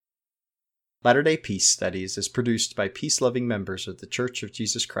Latter-day Peace Studies is produced by peace-loving members of The Church of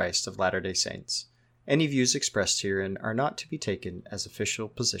Jesus Christ of Latter-day Saints. Any views expressed herein are not to be taken as official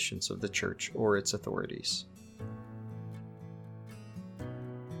positions of the Church or its authorities.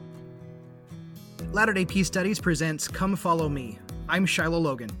 Latter-day Peace Studies presents Come Follow Me. I'm Shiloh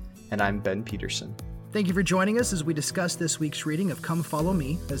Logan. And I'm Ben Peterson. Thank you for joining us as we discuss this week's reading of Come Follow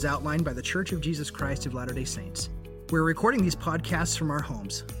Me, as outlined by The Church of Jesus Christ of Latter-day Saints. We're recording these podcasts from our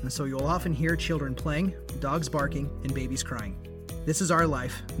homes, and so you'll often hear children playing, dogs barking, and babies crying. This is our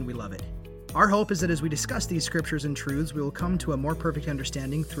life, and we love it. Our hope is that as we discuss these scriptures and truths, we will come to a more perfect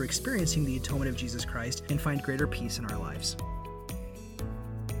understanding through experiencing the atonement of Jesus Christ and find greater peace in our lives.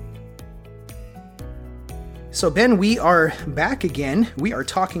 So Ben, we are back again. We are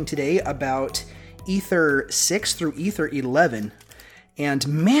talking today about Ether 6 through Ether 11. And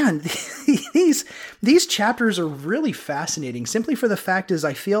man, these chapters are really fascinating, simply for the fact is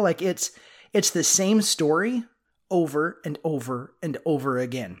I feel like it's the same story over and over and over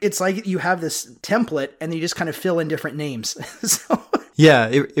again. It's like you have this template and you just kind of fill in different names. Yeah,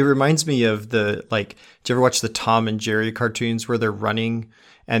 it reminds me of do you ever watch the Tom and Jerry cartoons where they're running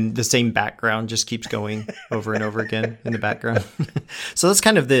and the same background just keeps going over and over again in the background? So that's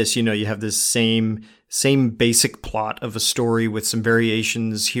kind of this, you have this same basic plot of a story with some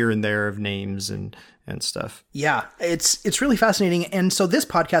variations here and there of names and stuff. Yeah, it's really fascinating. And so this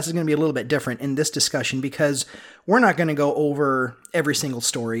podcast is going to be a little bit different in this discussion because we're not going to go over every single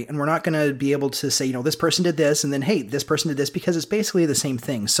story and we're not going to be able to say, this person did this and then, hey, this person did this, because it's basically the same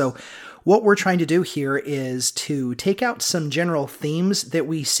thing. So what we're trying to do here is to take out some general themes that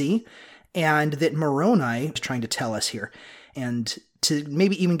we see and that Moroni is trying to tell us here, and to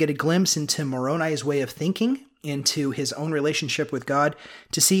maybe even get a glimpse into Moroni's way of thinking, into his own relationship with God,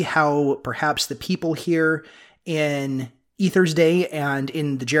 to see how perhaps the people here in Ether's day and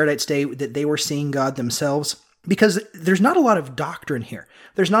in the Jaredites' day, that they were seeing God themselves. Because there's not a lot of doctrine here.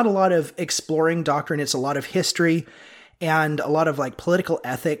 There's not a lot of exploring doctrine. It's a lot of history and a lot of political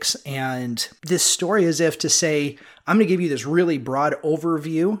ethics. And this story is if to say, I'm going to give you this really broad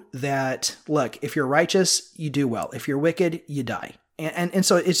overview that, look, if you're righteous, you do well. If you're wicked, you die. And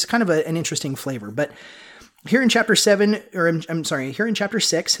so it's kind of an interesting flavor. But here in chapter 7, here in chapter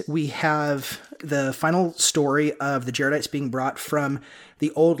 6, we have the final story of the Jaredites being brought from the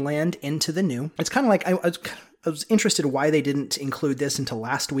old land into the new. It's kind of like, I was interested why they didn't include this into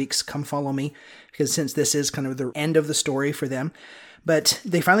last week's Come Follow Me, because since this is kind of the end of the story for them. But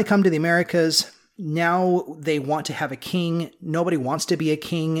they finally come to the Americas. Now they want to have a king. Nobody wants to be a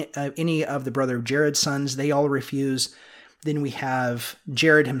king. Any of the brother of Jared's sons, they all refuse. Then we have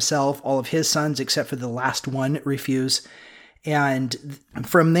Jared himself, all of his sons, except for the last one, refuse. And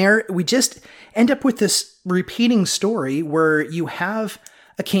from there, we just end up with this repeating story where you have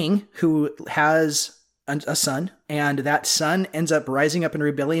a king who has a son, and that son ends up rising up in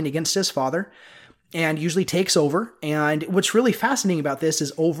rebellion against his father and usually takes over. And what's really fascinating about this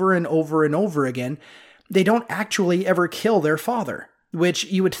is over and over and over again, they don't actually ever kill their father. Which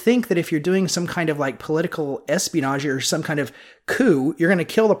you would think that if you're doing some kind of political espionage or some kind of coup, you're going to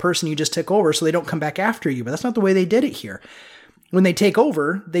kill the person you just took over so they don't come back after you. But that's not the way they did it here. When they take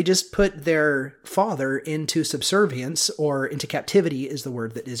over, they just put their father into subservience, or into captivity is the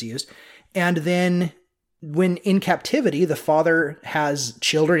word that is used. And then when in captivity, the father has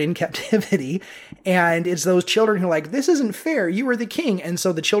children in captivity, and it's those children who are like, this isn't fair, you were the king. And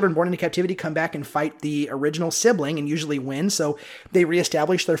so the children born into captivity come back and fight the original sibling and usually win. So they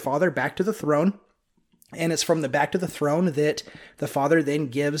reestablish their father back to the throne. And it's from the back to the throne that the father then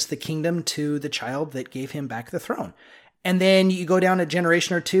gives the kingdom to the child that gave him back the throne. And then you go down a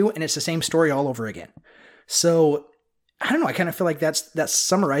generation or two and it's the same story all over again. So I don't know, I kind of feel like that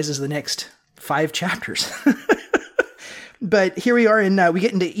summarizes the next 5 chapters. But here we are we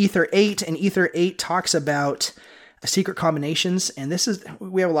get into Ether 8, and Ether 8 talks about secret combinations. And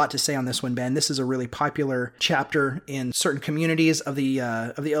we have a lot to say on this one, Ben. This is a really popular chapter in certain communities of the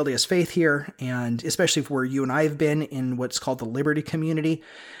LDS faith here, and especially where you and I have been in what's called the Liberty community.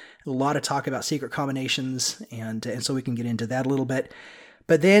 A lot of talk about secret combinations, and so we can get into that a little bit.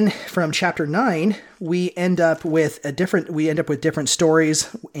 But then from chapter 9, we end up with different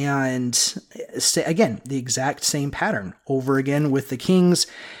stories, and again, the exact same pattern over again with the kings,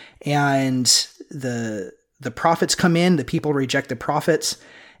 and the prophets come in, the people reject the prophets,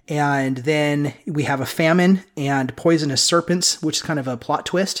 and then we have a famine and poisonous serpents, which is kind of a plot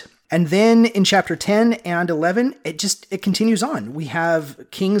twist. And then in chapter 10 and 11, it continues on. We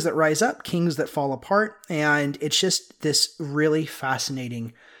have kings that rise up, kings that fall apart, and it's just this really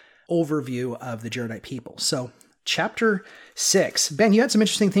fascinating overview of the Jaredite people. So chapter 6. Ben, you had some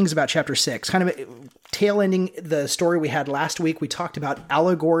interesting things about chapter 6. Kind of tail ending the story we had last week. We talked about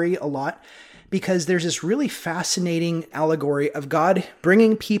allegory a lot because there's this really fascinating allegory of God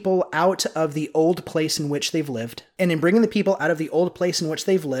bringing people out of the old place in which they've lived. And in bringing the people out of the old place in which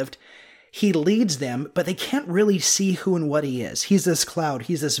they've lived, he leads them, but they can't really see who and what he is. He's this cloud,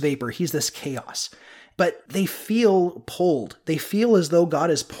 he's this vapor, he's this chaos. But they feel pulled. They feel as though God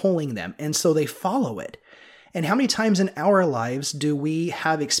is pulling them, and so they follow it. And how many times in our lives do we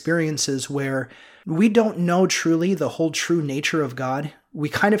have experiences where we don't know truly the whole true nature of God? We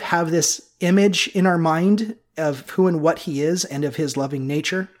kind of have this image in our mind of who and what he is and of his loving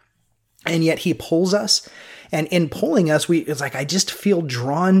nature, and yet he pulls us. And in pulling us, it's like, I just feel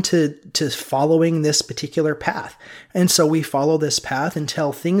drawn to following this particular path. And so we follow this path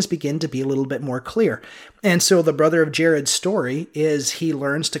until things begin to be a little bit more clear. And so the brother of Jared's story is he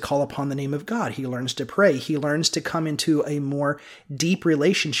learns to call upon the name of God. He learns to pray. He learns to come into a more deep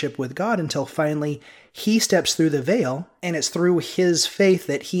relationship with God until finally he steps through the veil. And it's through his faith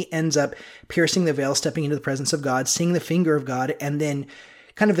that he ends up piercing the veil, stepping into the presence of God, seeing the finger of God, and then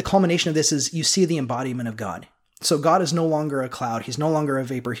kind of the culmination of this is you see the embodiment of God. So God is no longer a cloud. He's no longer a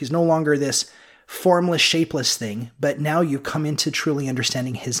vapor. He's no longer this formless, shapeless thing, but now you come into truly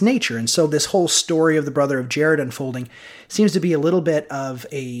understanding his nature. And so this whole story of the brother of Jared unfolding seems to be a little bit of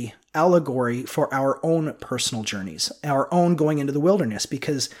a allegory for our own personal journeys, our own going into the wilderness,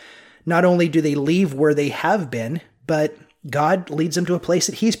 because not only do they leave where they have been, but God leads them to a place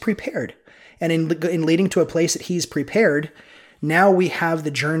that he's prepared. And in leading to a place that he's prepared, now we have the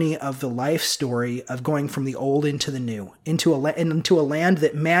journey of the life story of going from the old into the new, into a land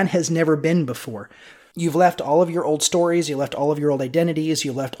that man has never been before. You've left all of your old stories, you left all of your old identities,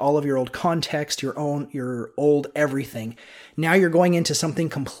 you left all of your old context, your old everything. Now you're going into something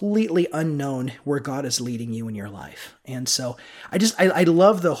completely unknown where God is leading you in your life. And so I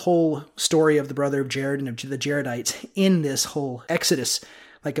love the whole story of the brother of Jared and of the Jaredites in this whole Exodus,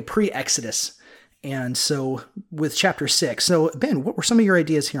 like a pre-Exodus. And so with chapter 6, so Ben, what were some of your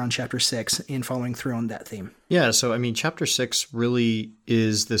ideas here on chapter 6 in following through on that theme? Yeah, so I mean, chapter 6 really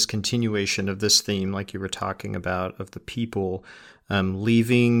is this continuation of this theme, like you were talking about, of the people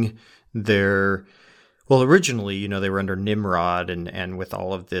leaving their, well, originally, they were under Nimrod and with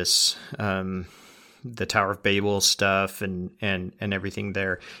all of this, the Tower of Babel stuff and everything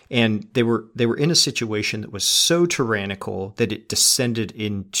there. And they were in a situation that was so tyrannical that it descended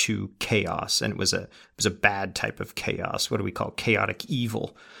into chaos. And it was a bad type of chaos. What do we call chaotic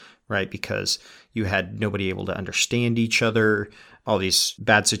evil, right? Because you had nobody able to understand each other, all these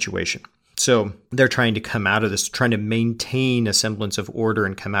bad situation. So they're trying to come out of this, trying to maintain a semblance of order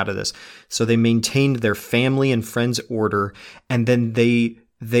and come out of this. So they maintained their family and friends' order, and then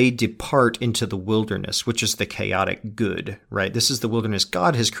they depart into the wilderness, which is the chaotic good, right? This is the wilderness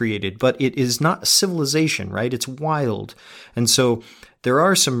God has created, but it is not civilization, right? It's wild. And so there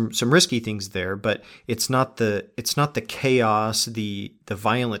are some risky things there, but it's not the chaos, the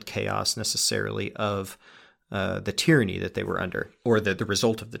violent chaos necessarily of the tyranny that they were under, or the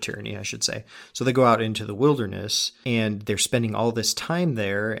result of the tyranny, I should say. So they go out into the wilderness and they're spending all this time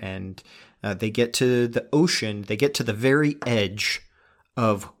there, and they get to the ocean, they get to the very edge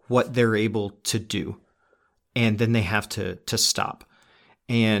of what they're able to do, and then they have to stop.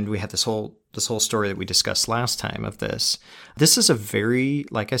 And we had this whole story that we discussed last time of this. This is a very,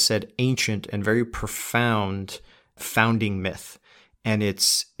 like I said, ancient and very profound founding myth, and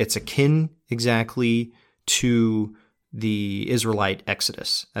it's akin exactly to the Israelite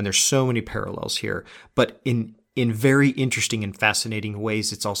Exodus. And there's so many parallels here, but in very interesting and fascinating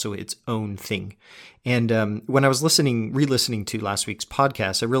ways, it's also its own thing. And when I was re-listening to last week's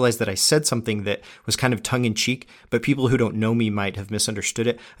podcast, I realized that I said something that was kind of tongue-in-cheek, but people who don't know me might have misunderstood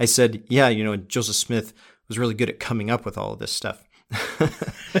it. I said, yeah, Joseph Smith was really good at coming up with all of this stuff.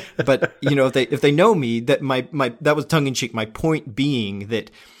 But if they know me, that that was tongue-in-cheek. My point being that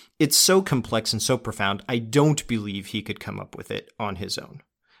it's so complex and so profound, I don't believe he could come up with it on his own.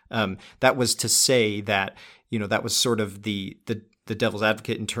 That was to say that, that was sort of the devil's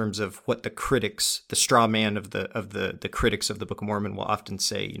advocate in terms of what the critics, the straw man of the critics of the Book of Mormon will often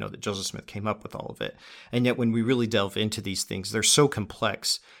say, that Joseph Smith came up with all of it. And yet when we really delve into these things, they're so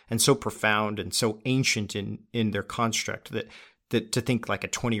complex and so profound and so ancient in their construct that to think like a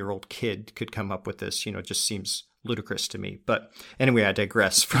 20-year-old kid could come up with this, just seems ludicrous to me. But anyway, I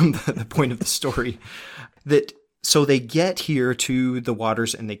digress from the point of the story. So they get here to the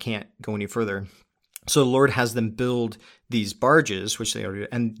waters and they can't go any further. So the Lord has them build these barges, which they already do,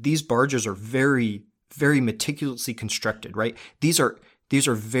 and these barges are very, very meticulously constructed, right? These are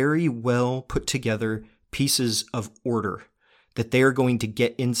very well put together pieces of order that they are going to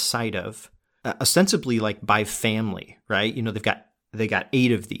get inside of, ostensibly like by family, right? You know, they got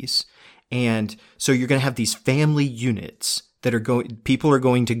 8 of these. And so you're going to have these family units that people are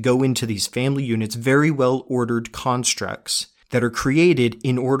going to go into these family units, very well ordered constructs that are created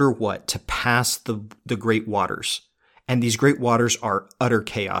in order what? To pass the great waters. And these great waters are utter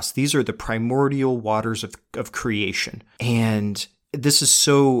chaos. These are the primordial waters of creation. And this is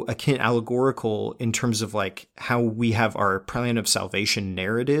so akin allegorical in terms of like how we have our plan of salvation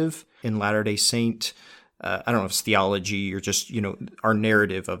narrative in Latter-day Saint. I don't know if it's theology or just, you know, our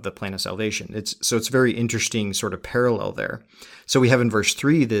narrative of the plan of salvation. It's very interesting sort of parallel there. So we have in verse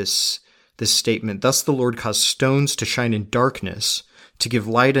 3 this statement, thus the Lord caused stones to shine in darkness to give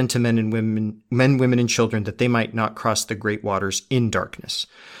light unto men, women, and children, that they might not cross the great waters in darkness.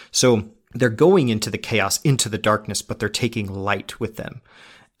 So they're going into the chaos, into the darkness, but they're taking light with them.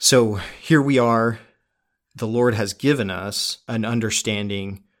 So here we are. The Lord has given us an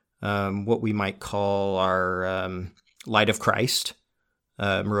understanding, what we might call our light of Christ.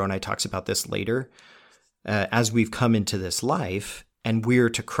 Moroni talks about this later. As we've come into this life, and we're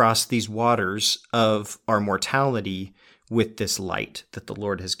to cross these waters of our mortality with this light that the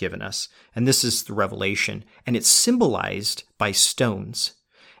Lord has given us. And this is the revelation. And it's symbolized by stones.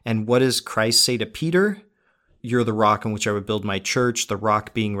 And what does Christ say to Peter? You're the rock on which I would build my church, the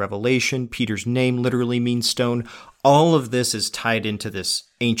rock being revelation. Peter's name literally means stone. All of this is tied into this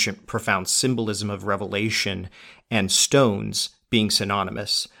ancient, profound symbolism of revelation and stones being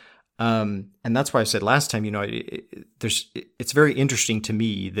synonymous. And that's why I said last time, you know, it's very interesting to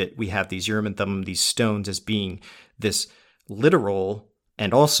me that we have these Urim and Thummim, these stones, as being this literal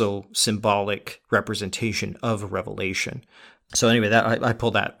and also symbolic representation of revelation. So anyway, that I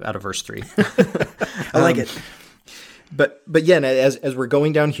pulled that out of verse 3. I like it. But yeah, as we're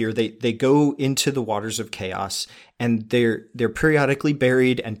going down here, they go into the waters of chaos, and they're periodically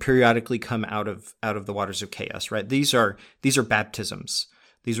buried and periodically come out of the waters of chaos, right? These are baptisms.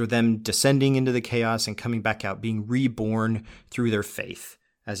 These are them descending into the chaos and coming back out, being reborn through their faith.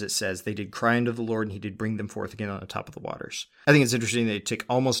 As it says, they did cry unto the Lord, and he did bring them forth again on the top of the waters. I think it's interesting that it took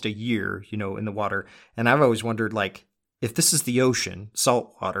almost a year, you know, in the water. And I've always wondered, like, if this is the ocean,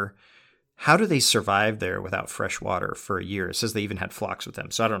 salt water, how do they survive there without fresh water for a year? It says they even had flocks with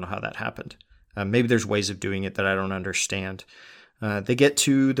them. So I don't know how that happened. Maybe there's ways of doing it that I don't understand. They get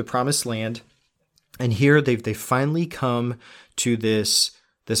to the promised land, and here they finally come to this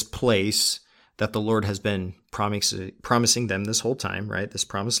place that the Lord has been promising them this whole time, right? This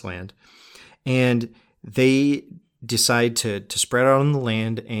promised land. And they decide to spread out on the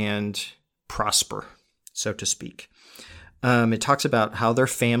land and prosper, so to speak. It talks about how their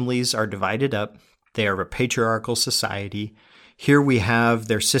families are divided up. They are a patriarchal society. Here we have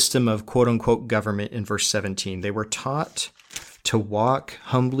their system of quote-unquote government in verse 17. They were taught to walk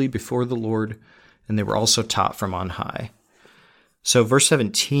humbly before the Lord, and they were also taught from on high. So verse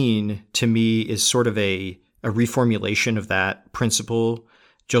 17, to me, is sort of a reformulation of that principle.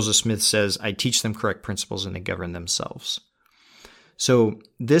 Joseph Smith says, I teach them correct principles, and they govern themselves. So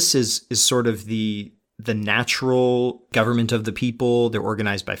this is sort of the natural government of the people. They're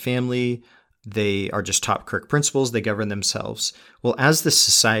organized by family. They are just taught correct principles. They govern themselves. Well, as the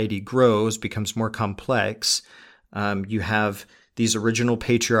society grows, becomes more complex, you have these original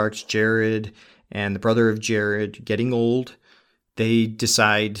patriarchs, Jared and the brother of Jared, getting old. They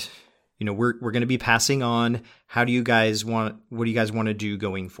decide, you know, we're going to be passing on. What do you guys want to do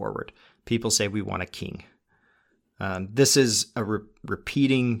going forward? People say we want a king. This is a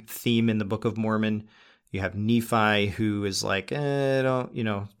repeating theme in the Book of Mormon. You have Nephi, who is like,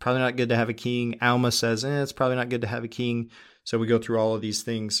 probably not good to have a king. Alma says, it's probably not good to have a king. So we go through all of these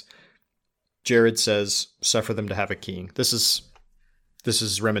things. Jared says, suffer them to have a king. This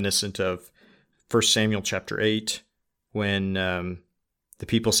is reminiscent of 1 Samuel chapter 8, when the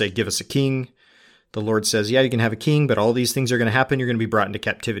people say, give us a king. The Lord says, yeah, you can have a king, but all these things are going to happen. You're going to be brought into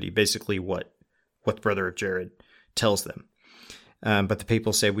captivity. Basically what the brother of Jared tells them. But the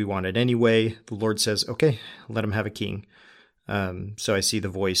people say, we want it anyway. The Lord says, okay, let him have a king. So I see the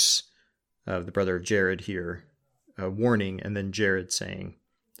voice of the brother of Jared here, warning, and then Jared saying,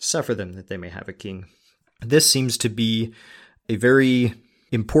 suffer them that they may have a king. This seems to be a very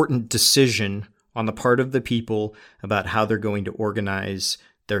important decision on the part of the people about how they're going to organize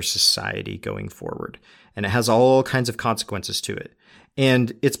their society going forward. And it has all kinds of consequences to it.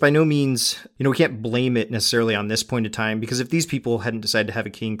 And it's by no means, we can't blame it necessarily on this point in time, because if these people hadn't decided to have a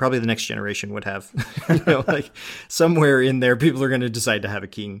king, probably the next generation would have, like somewhere in there, people are going to decide to have a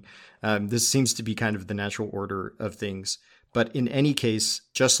king. This seems to be kind of the natural order of things. But in any case,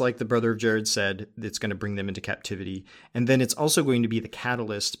 just like the brother of Jared said, it's going to bring them into captivity. And then it's also going to be the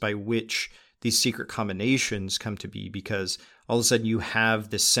catalyst by which these secret combinations come to be, because all of a sudden you have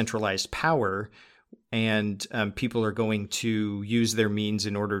this centralized power, and people are going to use their means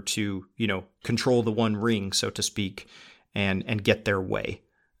in order to, control the one ring, so to speak, and get their way.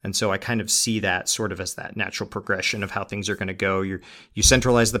 And so I kind of see that sort of as that natural progression of how things are going to go. You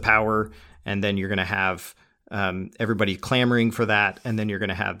centralize the power, and then you're going to have everybody clamoring for that, and then you're going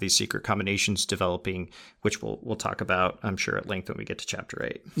to have these secret combinations developing, which we'll talk about, I'm sure, at length when we get to chapter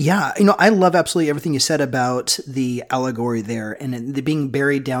 8. Yeah, I love absolutely everything you said about the allegory there, and the being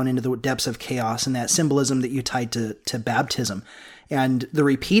buried down into the depths of chaos, and that symbolism that you tied to baptism, and the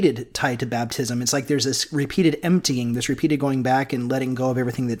repeated tie to baptism. It's like there's this repeated emptying, this repeated going back and letting go of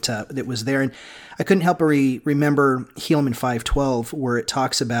everything that was there. And I couldn't help but remember Helaman 5:12, where it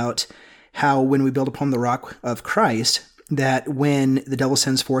talks about how when we build upon the rock of Christ, that when the devil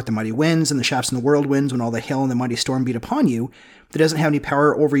sends forth the mighty winds and the shafts and the whirlwinds, when all the hail and the mighty storm beat upon you, that doesn't have any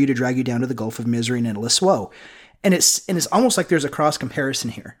power over you to drag you down to the gulf of misery and endless woe. And it's almost like there's a cross comparison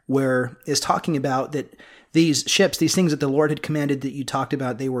here, where it's talking about that these ships, these things that the Lord had commanded that you talked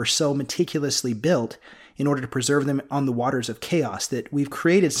about, they were so meticulously built in order to preserve them on the waters of chaos, that we've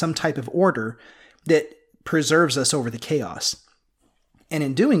created some type of order that preserves us over the chaos. And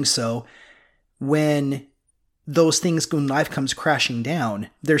in doing so, when those things, when life comes crashing down,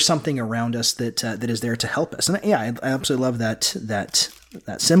 there's something around us that is there to help us. And yeah, I absolutely love that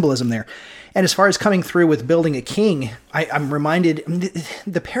symbolism there. And as far as coming through with building a king, I'm reminded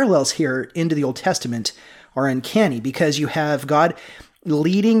the parallels here into the Old Testament are uncanny, because you have God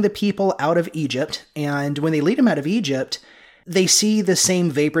leading the people out of Egypt, and when they lead them out of Egypt, they see the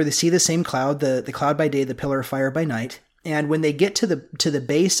same vapor, they see the same cloud, the cloud by day, the pillar of fire by night. And when they get to the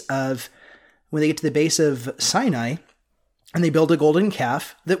base of Sinai, and they build a golden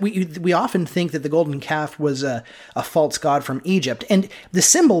calf, that we often think that the golden calf was a false god from Egypt, and the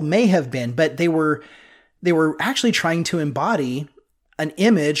symbol may have been, but they were actually trying to embody an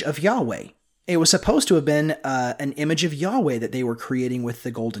image of Yahweh. It was supposed to have been an image of Yahweh that they were creating with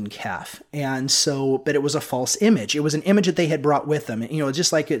the golden calf, and so, but it was a false image. It was an image that they had brought with them.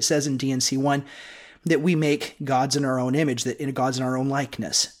 Just like it says in D&C 1, that we make gods in our own image, that gods in our own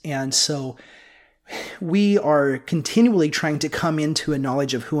likeness, and so we are continually trying to come into a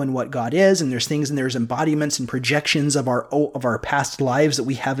knowledge of who and what God is, and there's embodiments and projections of our past lives that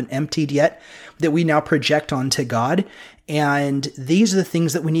we haven't emptied yet, that we now project onto God, and these are the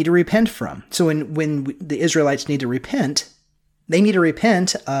things that we need to repent from. So when the Israelites need to repent, they need to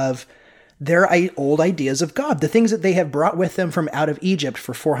repent of their old ideas of God, the things that they have brought with them from out of Egypt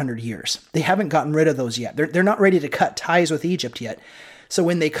for 400 years. They haven't gotten rid of those yet. They're not ready to cut ties with Egypt yet. So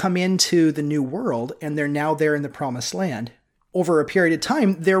when they come into the new world and they're now there in the promised land, over a period of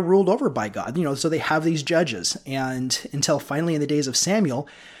time, they're ruled over by God. So they have these judges, and until finally in the days of Samuel,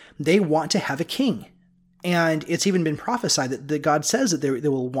 they want to have a king. And it's even been prophesied that God says that they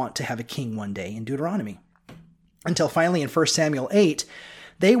will want to have a king one day in Deuteronomy. Until finally in 1 Samuel 8,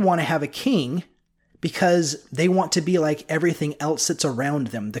 they want to have a king because they want to be like everything else that's around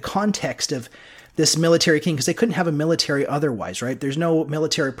them. The context of this military king, because they couldn't have a military otherwise, right? There's no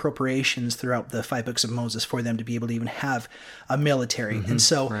military appropriations throughout the 5 books of Moses for them to be able to even have a military. Mm-hmm, and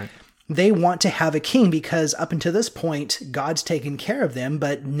so they want to have a king because up until this point, God's taken care of them,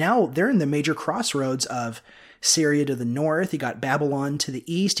 but now they're in the major crossroads of Syria to the north, you got Babylon to the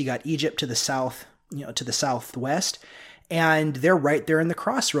east, you got Egypt to the south, to the southwest, and they're right there in the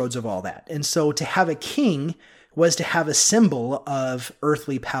crossroads of all that. And so to have a king was to have a symbol of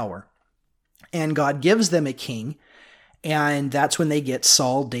earthly power. And God gives them a king, and that's when they get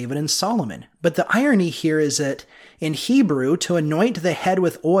Saul, David, and Solomon. But the irony here is that in Hebrew, to anoint the head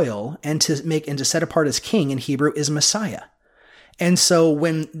with oil and to set apart as king in Hebrew is Messiah. And so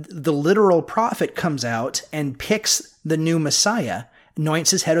when the literal prophet comes out and picks the new Messiah,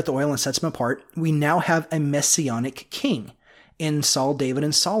 anoints his head with oil and sets him apart, we now have a messianic king in Saul, David,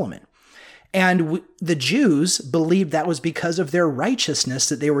 and Solomon. And the Jews believed that was because of their righteousness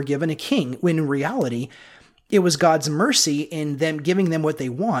that they were given a king, when in reality, it was God's mercy in them giving them what they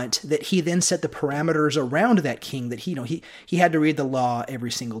want, that he then set the parameters around that king, that he had to read the law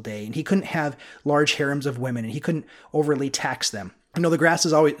every single day, and he couldn't have large harems of women, and he couldn't overly tax them. The grass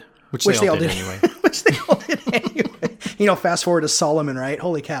is always... Which they all did anyway. Which they all did anyway. Fast forward to Solomon, right?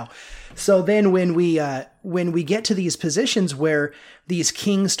 Holy cow. So then when we get to these positions where these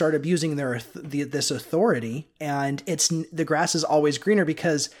kings start abusing this authority, and the grass is always greener,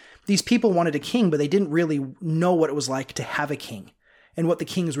 because these people wanted a king, but they didn't really know what it was like to have a king and what the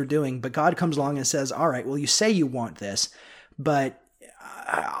kings were doing. But God comes along and says, all right, well, you say you want this, but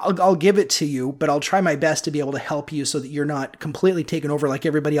I'll give it to you, but I'll try my best to be able to help you so that you're not completely taken over like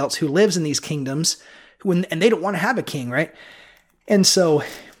everybody else who lives in these kingdoms, and they don't want to have a king, right? And so,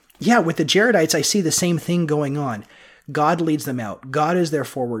 yeah, with the Jaredites, I see the same thing going on. God leads them out. God is their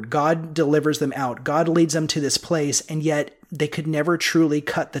forward. God delivers them out. God leads them to this place, and yet they could never truly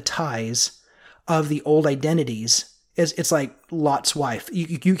cut the ties of the old identities. It's like Lot's wife. We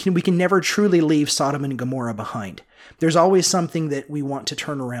can never truly leave Sodom and Gomorrah behind. There's always something that we want to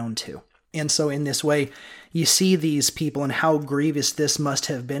turn around to. And so in this way, you see these people and how grievous this must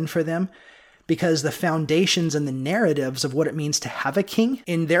have been for them, because the foundations and the narratives of what it means to have a king,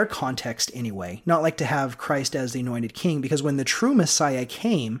 in their context anyway, not like to have Christ as the anointed king, because when the true Messiah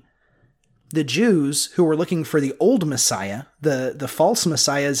came, the Jews who were looking for the old Messiah, the false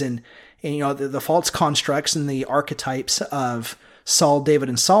messiahs and the false constructs and the archetypes of Saul, David,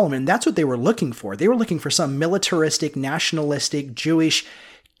 and Solomon, that's what they were looking for. They were looking for some militaristic, nationalistic, Jewish,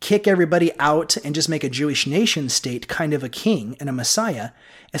 kick everybody out and just make a Jewish nation state kind of a king and a Messiah.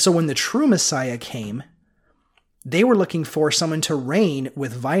 And so when the true Messiah came, they were looking for someone to reign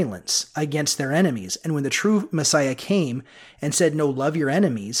with violence against their enemies. And when the true Messiah came and said, no, love your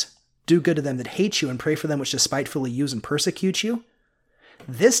enemies, do good to them that hate you, and pray for them which despitefully use and persecute you,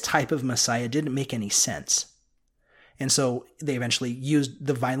 this type of Messiah didn't make any sense. And so they eventually used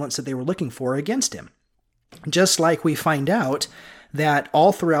the violence that they were looking for against him. Just like we find out that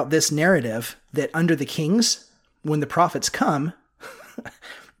all throughout this narrative, that under the kings, when the prophets come,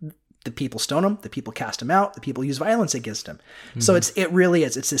 the people stone them, the people cast them out, the people use violence against them. Mm-hmm. So it really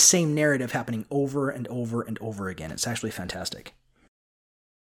is. It's the same narrative happening over and over and over again. It's actually fantastic.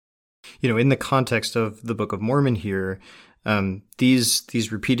 In the context of the Book of Mormon here,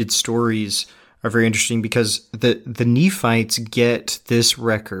 these repeated stories are very interesting because the Nephites get this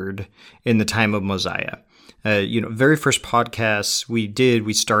record in the time of Mosiah. Very first podcasts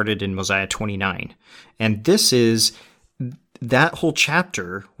we started in Mosiah 29. And this is that whole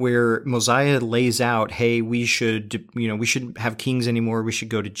chapter where Mosiah lays out, hey, we shouldn't have kings anymore. We should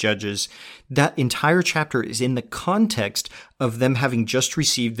go to judges. That entire chapter is in the context of them having just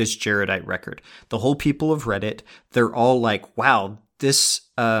received this Jaredite record. The whole people have read it. They're all like, wow, this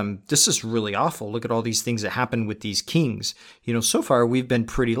is really awful. Look at all these things that happen with these kings. So far we've been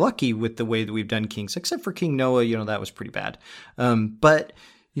pretty lucky with the way that we've done kings, except for King Noah. That was pretty bad. But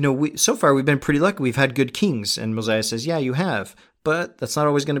so far we've been pretty lucky. We've had good kings. And Mosiah says, yeah, you have, but that's not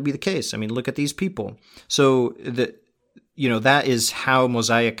always going to be the case. I mean, look at these people. So that is how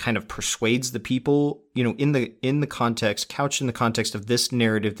Mosiah kind of persuades the people, in the context, couched in the context of this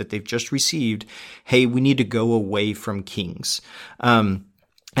narrative that they've just received. Hey, we need to go away from kings.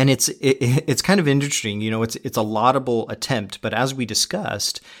 And it's kind of interesting, it's a laudable attempt, but as we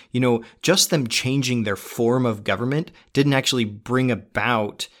discussed, just them changing their form of government didn't actually bring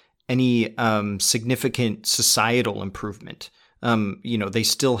about any significant societal improvement. They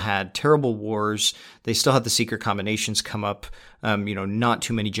still had terrible wars. They still had the secret combinations come up, not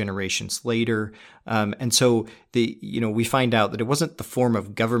too many generations later. And so we find out that it wasn't the form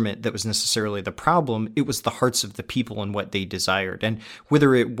of government that was necessarily the problem. It was the hearts of the people and what they desired. And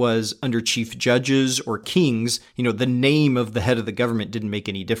whether it was under chief judges or kings, the name of the head of the government didn't make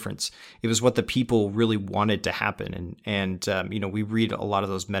any difference. It was what the people really wanted to happen. And we read a lot of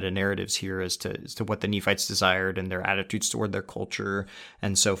those meta narratives here as to what the Nephites desired and their attitudes toward their culture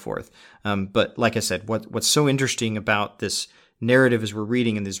and so forth. But like I said, what's so interesting about this narrative as we're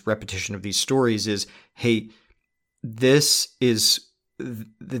reading and this repetition of these stories is, hey, these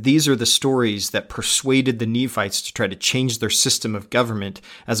are the stories that persuaded the Nephites to try to change their system of government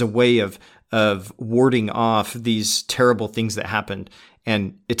as a way of warding off these terrible things that happened.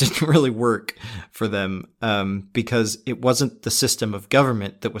 And it didn't really work for them because it wasn't the system of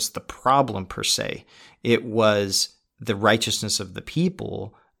government that was the problem per se. It was the righteousness of the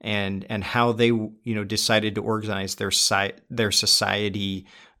people and how they decided to organize their society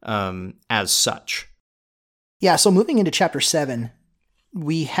as such. Yeah. So moving into chapter 7,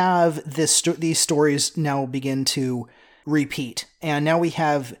 we have these stories now begin to repeat, and now we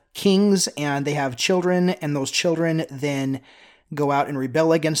have kings and they have children, and those children then go out and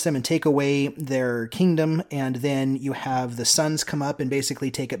rebel against them and take away their kingdom, and then you have the sons come up and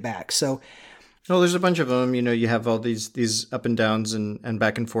basically take it back. So there's a bunch of them. You have all these up and downs and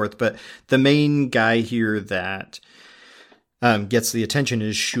back and forth. But the main guy here that gets the attention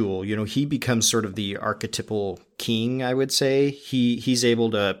is Shul. He becomes sort of the archetypal king, I would say. He's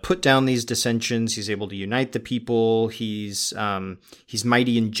able to put down these dissensions. He's able to unite the people. He's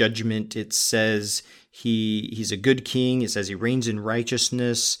mighty in judgment. It says he's a good king. It says he reigns in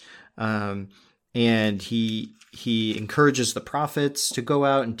righteousness. And he he encourages the prophets to go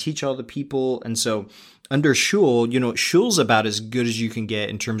out and teach all the people. And so under Shul, Shul's about as good as you can get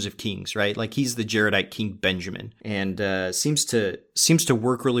in terms of kings, right? Like he's the Jaredite King Benjamin, and seems to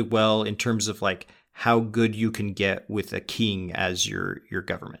work really well in terms of like how good you can get with a king as your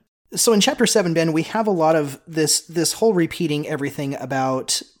government. So in chapter 7, Ben, we have a lot of this whole repeating everything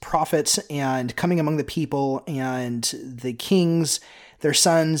about prophets and coming among the people and the kings, their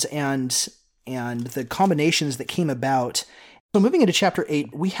sons, and the combinations that came about. So moving into chapter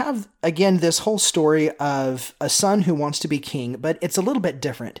 8, we have, again, this whole story of a son who wants to be king, but it's a little bit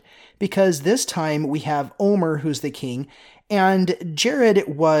different because this time we have Omer, who's the king, and Jared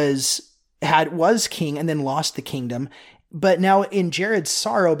was king and then lost the kingdom. But now in Jared's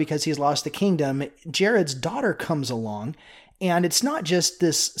sorrow, because he's lost the kingdom, Jared's daughter comes along, and it's not just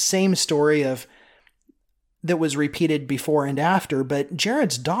this same story that was repeated before and after, but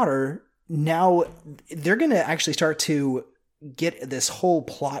Jared's daughter, now they're going to actually start to get this whole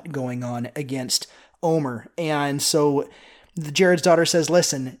plot going on against Omer. And so Jared's daughter says,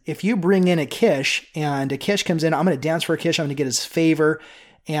 listen, if you bring in Achish and Achish comes in, I'm going to dance for Achish. I'm going to get his favor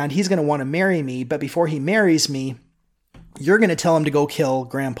and he's going to want to marry me. But before he marries me, you're going to tell him to go kill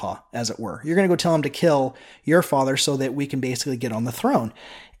grandpa, as it were. You're going to go tell him to kill your father so that we can basically get on the throne.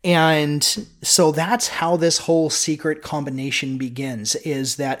 And so that's how this whole secret combination begins,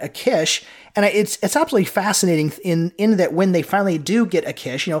 is that Achish, and it's absolutely fascinating in that when they finally do get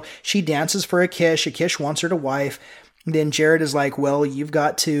Achish, she dances for Achish. Achish wants her to wife. Then Jared is like, well, you've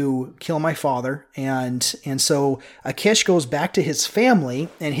got to kill my father. And so Achish goes back to his family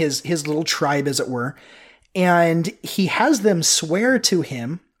and his little tribe, as it were. And he has them swear to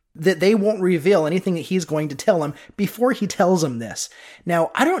him that they won't reveal anything that he's going to tell him before he tells them this.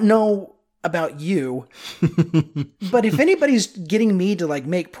 Now, I don't know about you, but if anybody's getting me to like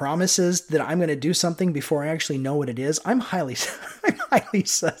make promises that I'm going to do something before I actually know what it is, I'm highly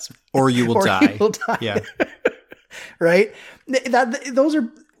suspect. Or you will die. Yeah. Right? Those are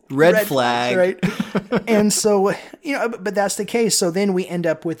red flag. Right? And so, but that's the case. So then we end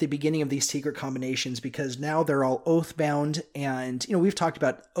up with the beginning of these secret combinations because now they're all oath bound. And, we've talked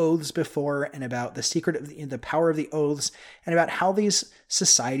about oaths before and about the secret of the power of the oaths and about how these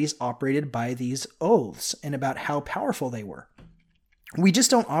societies operated by these oaths and about how powerful they were. We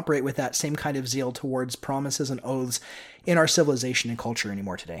just don't operate with that same kind of zeal towards promises and oaths in our civilization and culture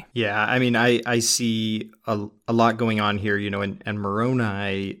anymore today. Yeah, I mean, I see a lot going on here, and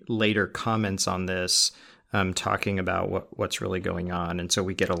Moroni later comments on this, talking about what's really going on. And so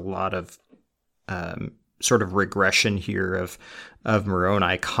we get a lot of sort of regression here of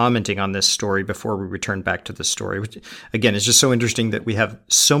Moroni commenting on this story before we return back to the story, which, again, is just so interesting that we have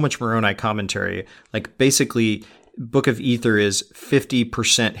so much Moroni commentary. Like, basically, Book of Ether is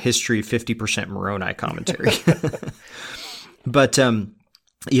 50% history, 50% Moroni commentary. But, at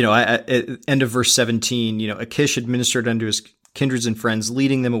end of verse 17, Achish administered unto his kindreds and friends,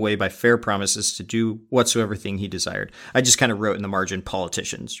 leading them away by fair promises to do whatsoever thing he desired. I just kind of wrote in the margin,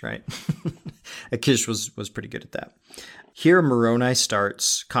 politicians, right? Achish was pretty good at that. Here Moroni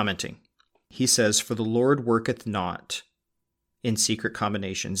starts commenting. He says, "For the Lord worketh not in secret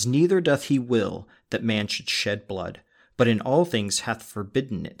combinations, neither doth he will that man should shed blood, but in all things hath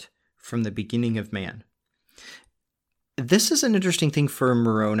forbidden it from the beginning of man." This is an interesting thing for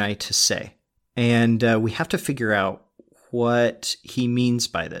Moroni to say, and we have to figure out what he means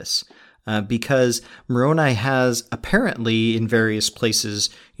by this, because Moroni has apparently in various places,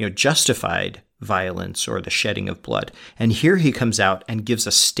 justified violence or the shedding of blood. And here he comes out and gives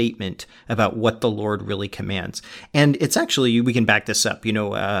a statement about what the Lord really commands. And it's actually, we can back this up,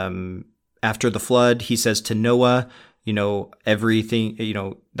 after the flood, he says to Noah,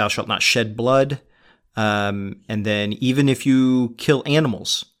 everything, thou shalt not shed blood. And then even if you kill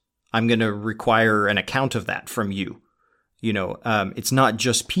animals, I'm going to require an account of that from you. It's not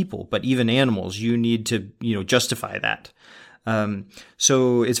just people, but even animals, you need to, justify that.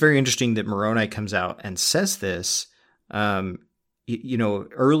 So it's very interesting that Moroni comes out and says this. Earlier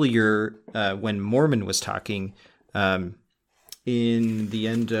when Mormon was talking, in the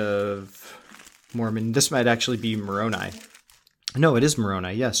end of Mormon, this might actually be Moroni. No, it is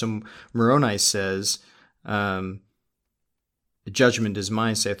Moroni. Yeah. So Moroni says, "Judgment is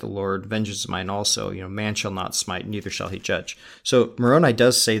mine, saith the Lord. Vengeance is mine also. Man shall not smite, neither shall he judge." So Moroni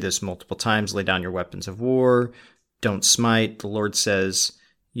does say this multiple times: lay down your weapons of war. Don't smite. The Lord says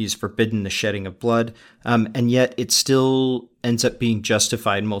he's forbidden the shedding of blood. And yet it still ends up being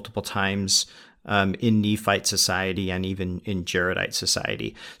justified multiple times in Nephite society and even in Jaredite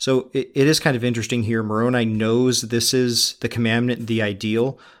society. So it is kind of interesting here. Moroni knows this is the commandment, the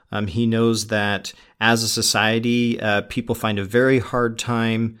ideal, He knows that as a society, people find a very hard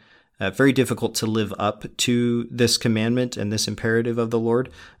time, very difficult to live up to this commandment and this imperative of the Lord.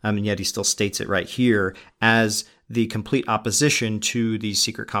 And yet he still states it right here as the complete opposition to these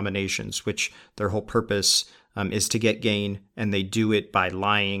secret combinations, which their whole purpose is to get gain, and they do it by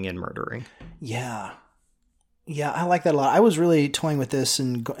lying and murdering. Yeah. Yeah, I like that a lot. I was really toying with this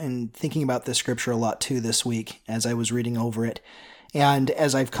and thinking about this scripture a lot too this week as I was reading over it. And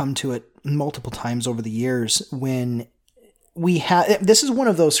as I've come to it multiple times over the years, when we have, this is one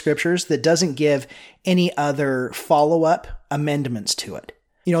of those scriptures that doesn't give any other follow-up amendments to it.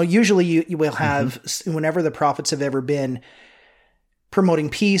 You know, usually you will have, whenever the prophets have ever been promoting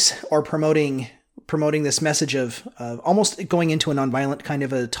peace or promoting this message of almost going into a nonviolent kind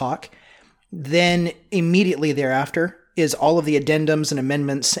of a talk, then immediately thereafter is all of the addendums and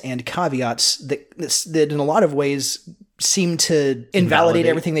amendments and caveats that in a lot of ways seem to invalidate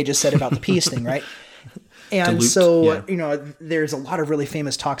everything they just said about the peace thing, right? And you know, there's a lot of really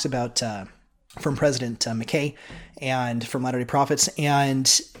famous talks about from President McKay and from Latter-day Prophets,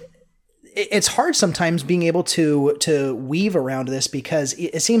 and it's hard sometimes being able to weave around this because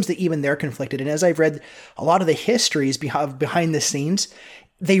it seems that even they're conflicted. And as I've read a lot of the histories behind the scenes,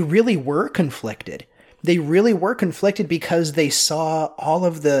 they really were conflicted. They really were conflicted because they saw all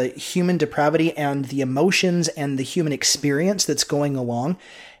of the human depravity and the emotions and the human experience that's going along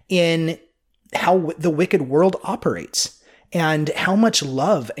in how the wicked world operates and how much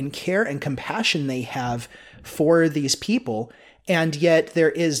love and care and compassion they have for these people. And yet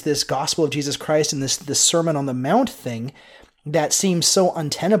there is this gospel of Jesus Christ and this Sermon on the Mount thing that seems so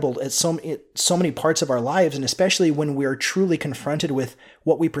untenable at so many parts of our lives, and especially when we're truly confronted with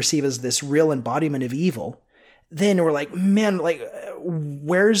what we perceive as this real embodiment of evil, then we're like, man, like,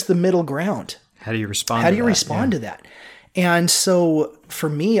 where's the middle ground? How do you respond? To that? And so for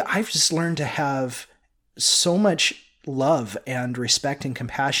me, I've just learned to have so much love and respect and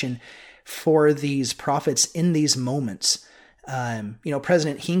compassion for these prophets in these moments. You know,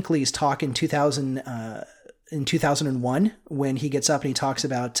 President Hinckley's talk in 2001, when he gets up and he talks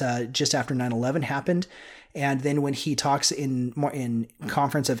about just after 9/11 happened, and then when he talks in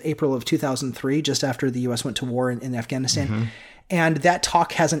conference of April of 2003, just after the U.S. went to war in Afghanistan, and that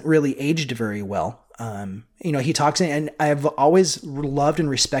talk hasn't really aged very well. You know, he talks, and I've always loved and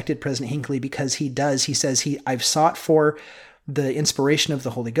respected President Hinckley because he says I've sought for the inspiration of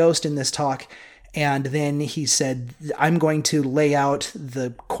the Holy Ghost in this talk. And then he said, I'm going to lay out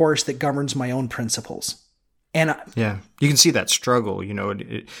the course that governs my own principles. And yeah, you can see that struggle, you know,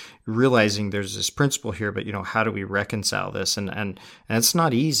 realizing there's this principle here, but, you know, how do we reconcile this? And it's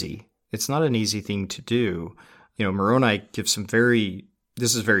not easy. It's not an easy thing to do. You know, Moroni gives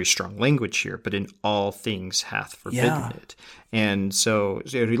this is very strong language here, but in all things hath forbidden it. And so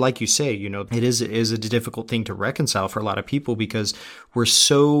like you say, you know, it is a difficult thing to reconcile for a lot of people because we're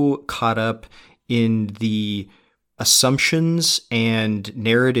so caught up in the assumptions and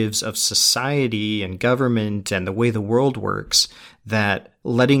narratives of society and government and the way the world works that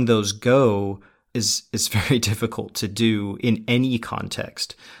letting those go is very difficult to do in any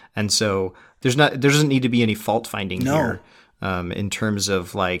context. And so there doesn't need to be any fault finding here in terms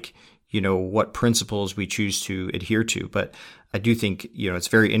of, like, you know, what principles we choose to adhere to. But I do think, you know, it's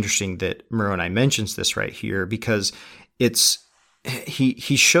very interesting that Moroni mentions this right here because he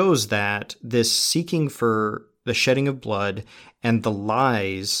shows that this seeking for the shedding of blood and the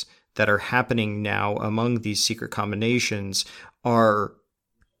lies that are happening now among these secret combinations are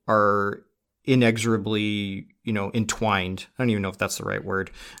inexorably, you know, entwined. I don't even know if that's the right word.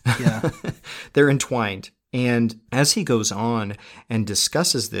 Yeah. They're entwined. And as he goes on and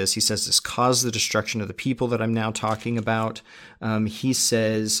discusses this, he says this caused the destruction of the people that I'm now talking about. He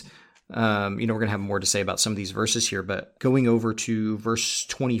says, you know, we're going to have more to say about some of these verses here, but going over to verse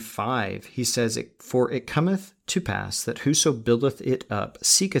 25, he says, For it cometh to pass that whoso buildeth it up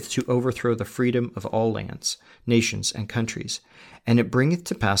seeketh to overthrow the freedom of all lands, nations, and countries, and it bringeth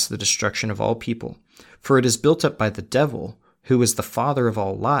to pass the destruction of all people. For it is built up by the devil, who is the father of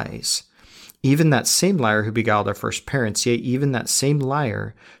all lies, even that same liar who beguiled our first parents, yea, even that same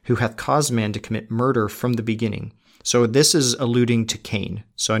liar who hath caused man to commit murder from the beginning. So this is alluding to Cain.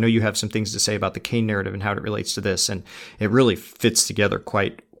 So I know you have some things to say about the Cain narrative and how it relates to this, and it really fits together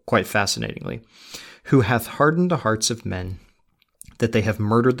quite fascinatingly. Who hath hardened the hearts of men, that they have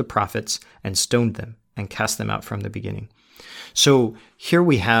murdered the prophets and stoned them and cast them out from the beginning. So here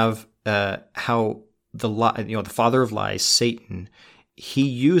we have how the father of lies, Satan, he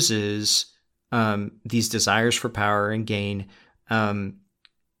uses these desires for power and gain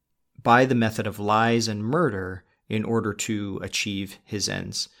by the method of lies and murder in order to achieve his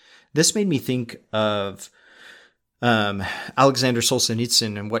ends. This made me think of Alexander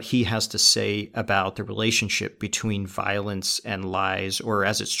Solzhenitsyn and what he has to say about the relationship between violence and lies, or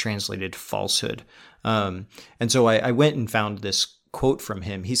as it's translated, falsehood. And so I went and found this quote from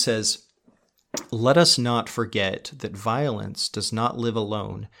him. He says, "Let us not forget that violence does not live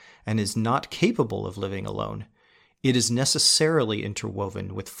alone and is not capable of living alone. It is necessarily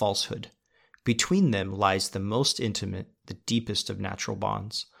interwoven with falsehood. Between them lies the most intimate, the deepest of natural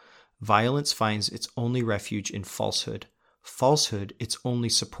bonds. Violence finds its only refuge in falsehood. Falsehood its only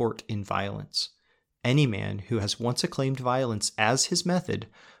support in violence. Any man who has once acclaimed violence as his method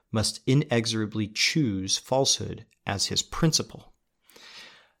must inexorably choose falsehood as his principle."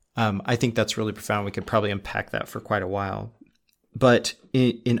 I think that's really profound. We could probably unpack that for quite a while. But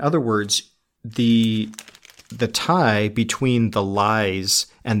in other words, the tie between the lies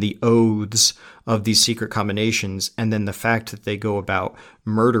and the oaths of these secret combinations, and then the fact that they go about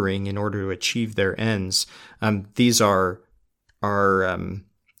murdering in order to achieve their ends, these are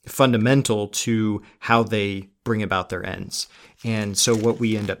fundamental to how they bring about their ends. And so what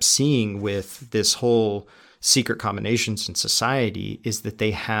we end up seeing with this whole secret combinations in society is that they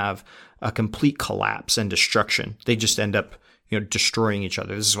have a complete collapse and destruction. They just end up, destroying each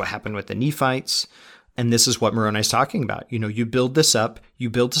other. This is what happened with the Nephites. And this is what Moroni's talking about. You build this up, you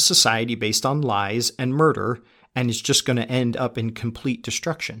build a society based on lies and murder, and it's just going to end up in complete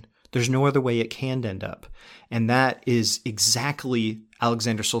destruction. There's no other way it can end up. And that is exactly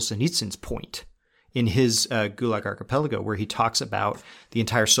Alexander Solzhenitsyn's point in his Gulag Archipelago, where he talks about the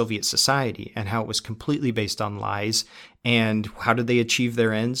entire Soviet society and how it was completely based on lies. And how did they achieve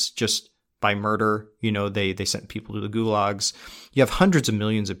their ends? Just by murder. They sent people to the gulags. You have hundreds of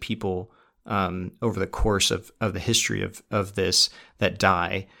millions of people over the course of the history of this that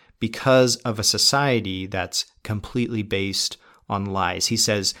die because of a society that's completely based on lies. He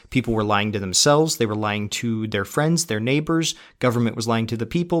says people were lying to themselves. They were lying to their friends, their neighbors. Government was lying to the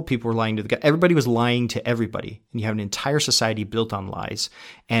people. People were lying to everybody was lying to everybody. And you have an entire society built on lies.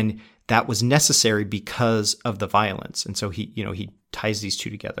 And that was necessary because of the violence. And so he ties these two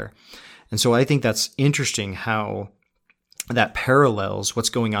together. And so I think that's interesting how that parallels what's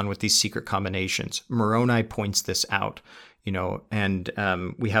going on with these secret combinations. Moroni points this out, and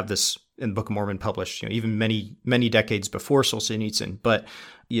we have this in the Book of Mormon published, even many, many decades before Solzhenitsyn. But,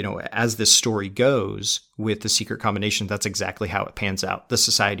 as this story goes with the secret combination, that's exactly how it pans out. The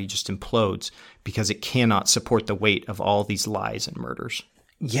society just implodes because it cannot support the weight of all these lies and murders.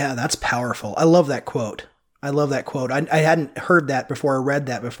 Yeah, that's powerful. I love that quote. I hadn't heard that before or read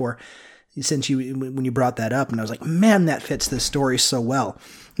that before, when you brought that up, and I was like, man, that fits this story so well.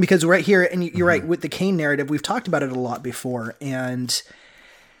 Because right here, and you're right, with the Cain narrative, we've talked about it a lot before, and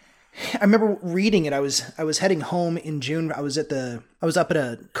I remember reading it. I was heading home in June. I was up at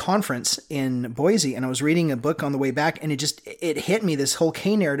a conference in Boise, and I was reading a book on the way back, and it hit me, this whole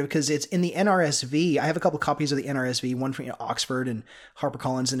Cain narrative, because it's in the NRSV. I have a couple copies of the NRSV, one from Oxford and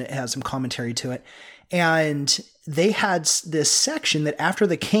HarperCollins, and it has some commentary to it. And they had this section that after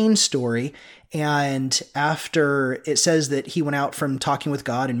the Cain story, and after it says that he went out from talking with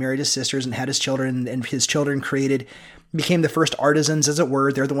God and married his sisters and had his children, and his children became the first artisans, as it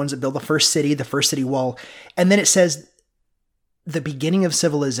were. They're the ones that built the first city wall. And then it says the beginning of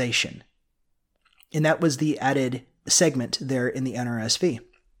civilization. And that was the added segment there in the NRSV.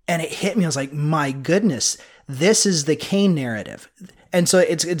 And it hit me. I was like, my goodness, this is the Cain narrative. And so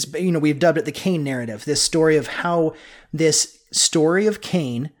it's we've dubbed it the Cain narrative, this story of how this story of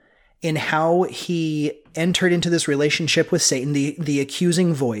Cain in how he entered into this relationship with Satan, the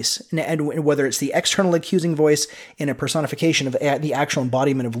accusing voice, and whether it's the external accusing voice in a personification of the actual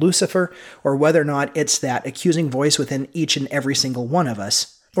embodiment of Lucifer, or whether or not it's that accusing voice within each and every single one of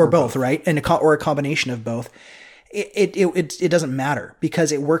us, or both, right? Or a combination of both. It doesn't matter,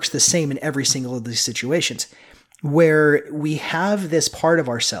 because it works the same in every single of these situations, where we have this part of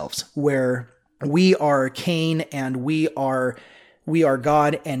ourselves where we are Cain and we are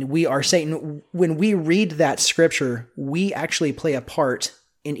God and we are Satan. When we read that scripture, we actually play a part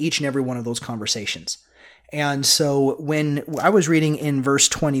in each and every one of those conversations. And so when I was reading in verse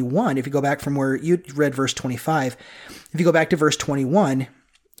 21, if you go back from where you read verse 25, if you go back to verse 21,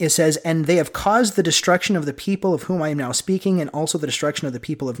 it says, "And they have caused the destruction of the people of whom I am now speaking, and also the destruction of the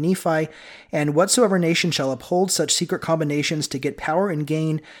people of Nephi. And whatsoever nation shall uphold such secret combinations to get power and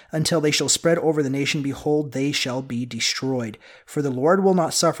gain until they shall spread over the nation, behold, they shall be destroyed. For the Lord will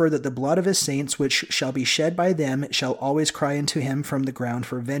not suffer that the blood of his saints, which shall be shed by them, shall always cry unto him from the ground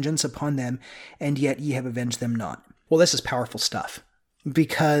for vengeance upon them, and yet ye have avenged them not." Well, this is powerful stuff,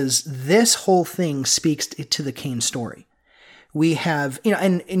 because this whole thing speaks to the Cain story, We have,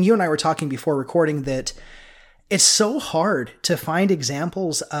 and you and I were talking before recording that it's so hard to find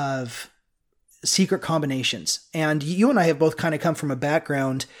examples of secret combinations. And you and I have both kind of come from a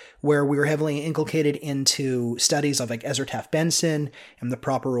background where we were heavily inculcated into studies of like Ezra Taft Benson and the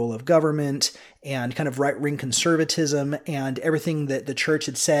proper role of government and kind of right-wing conservatism and everything that the church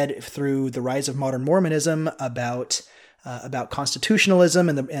had said through the rise of modern Mormonism about constitutionalism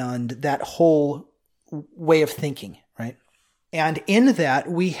and that whole way of thinking, right? And in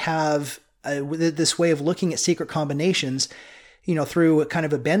that, we have this way of looking at secret combinations, through kind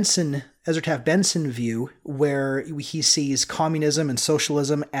of a Ezra Taft Benson view, where he sees communism and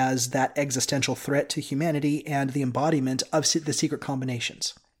socialism as that existential threat to humanity and the embodiment of the secret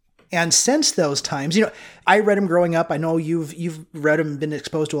combinations. And since those times, I read him growing up. I know you've read him, been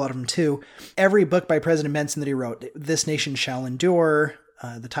exposed to a lot of them too. Every book by President Benson that he wrote, This Nation Shall Endure,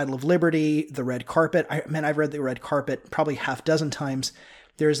 The Title of Liberty, The Red Carpet. I've read The Red Carpet probably half a dozen times.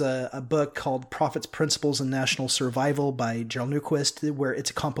 There's a book called Prophets, Principles, and National Survival by Gerald Nyquist, where it's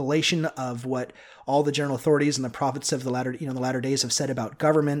a compilation of what all the general authorities and the prophets of the latter days have said about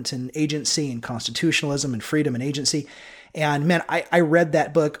government and agency and constitutionalism and freedom and agency. And man, I read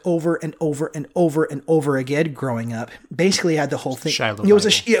that book over and over and over and over again growing up. Basically, I had the whole thing. Shiloh it was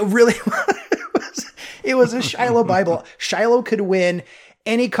Bible. it was a Shiloh Bible. Shiloh could win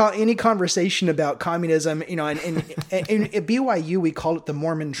any conversation about communism, and at BYU we called it the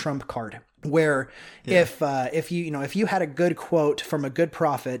Mormon trump card, where if you had a good quote from a good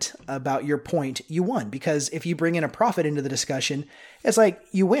prophet about your point, you won, because if you bring in a prophet into the discussion, it's like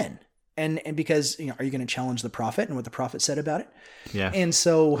you win. And because, are you going to challenge the prophet and what the prophet said about it? Yeah. And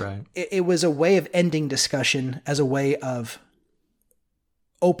so right. it was a way of ending discussion as a way of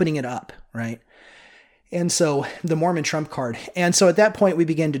opening it up, right? And so the Mormon trump card. And so at that point we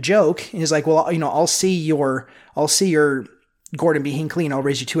began to joke, and he's like, well, I'll see your Gordon B. Hinckley and I'll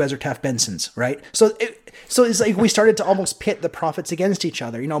raise you two Ezra Taft Bensons, right? So it's like we started to almost pit the prophets against each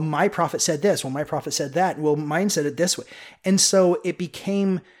other. My prophet said this, well, my prophet said that, well, mine said it this way. And so it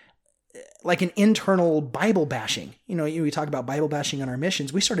became like an internal Bible bashing. We talk about Bible bashing on our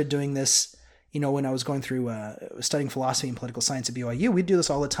missions. We started doing this, when I was going through studying philosophy and political science at BYU. We'd do this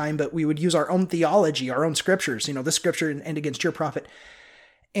all the time, but we would use our own theology, our own scriptures, this scripture and against your prophet.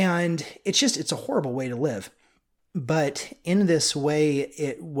 And it's a horrible way to live. But in this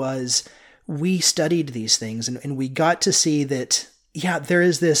way, we studied these things and we got to see that, there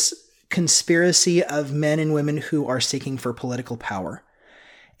is this conspiracy of men and women who are seeking for political power.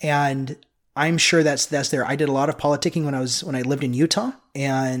 And I'm sure that's there. I did a lot of politicking when I lived in Utah,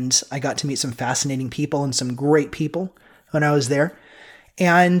 and I got to meet some fascinating people and some great people when I was there.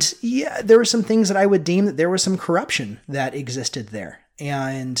 And there were some things that I would deem that there was some corruption that existed there.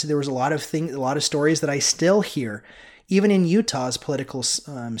 And there was a lot of stories that I still hear, even in Utah's political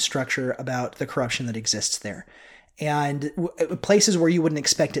structure, about the corruption that exists there. And places where you wouldn't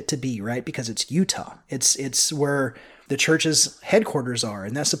expect it to be, right? Because it's Utah. It's where the church's headquarters are,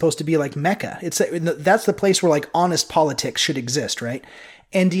 and that's supposed to be like Mecca. That's the place where like honest politics should exist, right?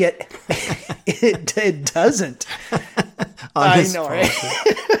 And yet it doesn't. I know, right?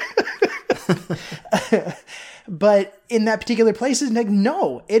 But in that particular place, it's like,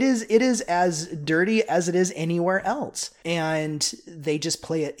 no, it is as dirty as it is anywhere else, and they just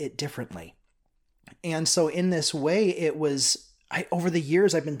play it differently. And so in this way, over the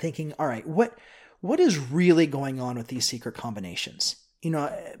years, I've been thinking, all right, what is really going on with these secret combinations?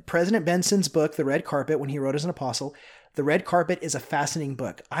 President Benson's book, The Red Carpet, when he wrote as an apostle, The Red Carpet is a fascinating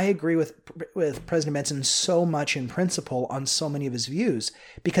book. I agree with President Benson so much in principle on so many of his views,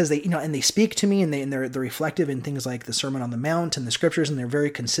 because they speak to me, and they're reflective in things like the Sermon on the Mount and the scriptures, and they're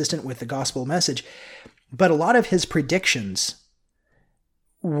very consistent with the gospel message. But a lot of his predictions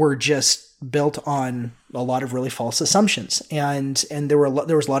were just built on a lot of really false assumptions. And there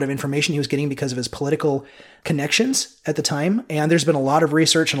was a lot of information he was getting because of his political connections at the time. And there's been a lot of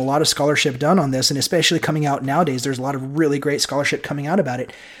research and a lot of scholarship done on this. And especially coming out nowadays, there's a lot of really great scholarship coming out about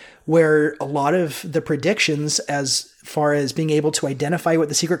it, where a lot of the predictions as far as being able to identify what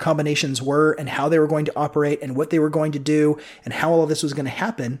the secret combinations were and how they were going to operate and what they were going to do and how all of this was going to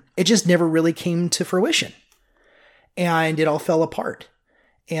happen, it just never really came to fruition. And it all fell apart.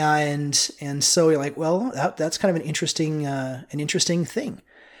 And so you're like, well, that's kind of an interesting thing.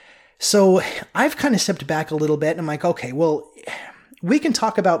 So I've kind of stepped back a little bit, and I'm like, okay, well, we can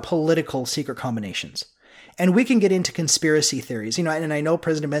talk about political secret combinations, and we can get into conspiracy theories, and I know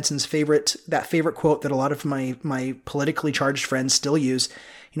President Benson's favorite quote that a lot of my politically charged friends still use,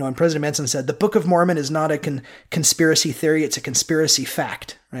 and President Benson said, the Book of Mormon is not a conspiracy theory, it's a conspiracy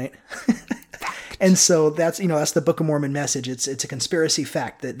fact, right? And so that's the Book of Mormon message. It's a conspiracy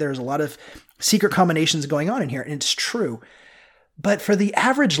fact that there's a lot of secret combinations going on in here, and it's true. But for the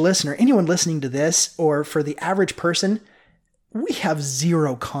average listener, anyone listening to this, or for the average person, we have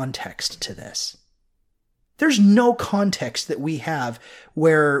zero context to this. There's no context that we have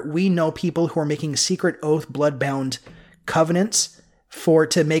where we know people who are making secret oath, blood-bound covenants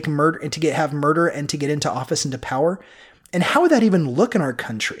to make murder and to have murder and to get into office and to power. And how would that even look in our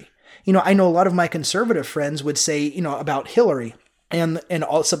country? I know a lot of my conservative friends would say, about Hillary and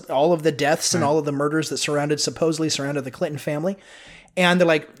all of the deaths and all of the murders that supposedly surrounded the Clinton family. And they're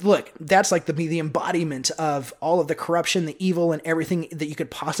like, look, that's like the embodiment of all of the corruption, the evil, and everything that you could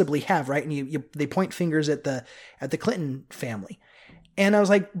possibly have, right? And they point fingers at the Clinton family. And I was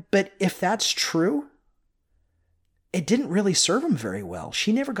like, but if that's true, it didn't really serve him very well.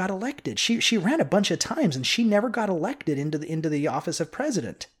 She never got elected. She ran a bunch of times, and she never got elected into the office of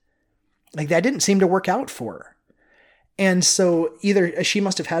president. Like, that didn't seem to work out for her. And so either she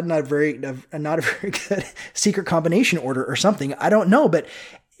must have had not a very good secret combination order or something. I don't know, but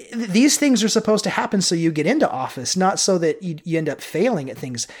these things are supposed to happen so you get into office, not so that you end up failing at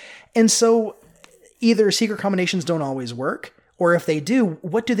things. And so either secret combinations don't always work, or if they do,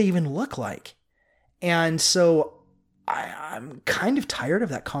 what do they even look like? And so I'm kind of tired of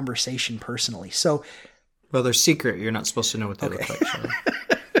that conversation personally. So, well, they're secret. You're not supposed to know what they look like. So.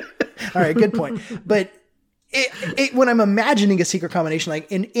 All right, good point. But when I'm imagining a secret combination, like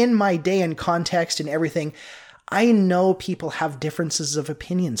in my day and context and everything, I know people have differences of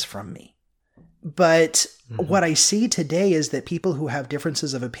opinions from me. But what I see today is that people who have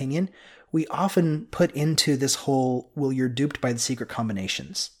differences of opinion, we often put into this whole, well, you're duped by the secret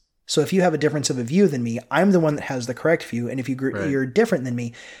combinations. So if you have a difference of a view than me, I'm the one that has the correct view. And if you're different than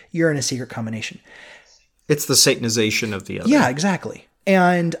me, you're in a secret combination. It's the Satanization of the other. Yeah, exactly.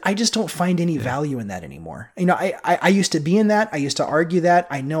 And I just don't find any value in that anymore. I used to be in that. I used to argue that.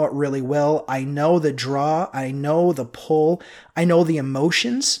 I know it really well. I know the draw. I know the pull. I know the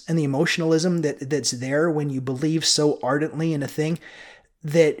emotions and the emotionalism that's there when you believe so ardently in a thing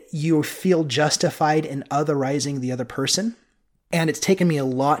that you feel justified in otherizing the other person. And it's taken me a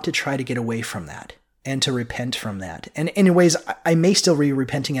lot to try to get away from that and to repent from that. And in ways, I may still be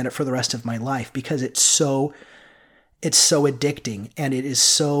repenting at it for the rest of my life because it's so addicting and it is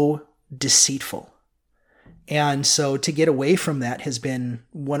so deceitful. And so to get away from that has been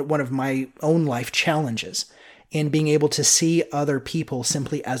one of my own life challenges in being able to see other people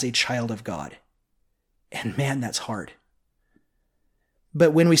simply as a child of God. And man, that's hard.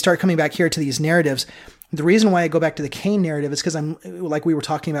 But when we start coming back here to these narratives, the reason why I go back to the Cain narrative is because I'm, like we were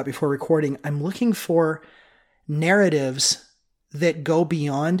talking about before recording, I'm looking for narratives that go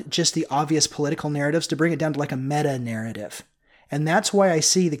beyond just the obvious political narratives to bring it down to like a meta narrative. And that's why I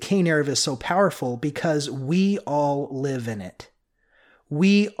see the Cain narrative is so powerful, because we all live in it.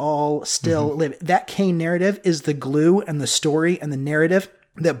 We all still live. That Cain narrative is the glue and the story and the narrative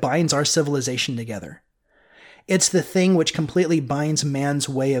that binds our civilization together. It's the thing which completely binds man's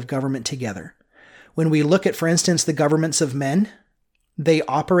way of government together. When we look at, for instance, the governments of men, they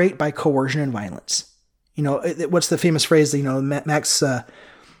operate by coercion and violence. What's the famous phrase? Max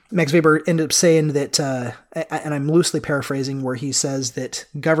Weber ended up saying that, and I'm loosely paraphrasing, where he says that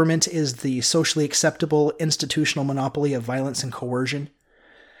government is the socially acceptable institutional monopoly of violence and coercion.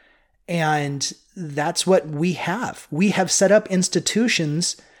 And that's what we have. We have set up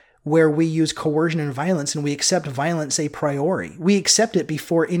institutions where we use coercion and violence, and we accept violence a priori. We accept it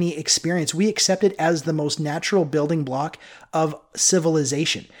before any experience. We accept it as the most natural building block of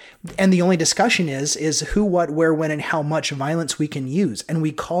civilization. And the only discussion is who, what, where, when, and how much violence we can use. And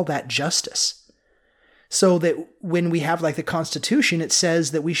we call that justice. So that when we have like the Constitution, it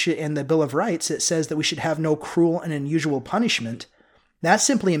says that we should, and the Bill of Rights, it says that we should have no cruel and unusual punishment. That's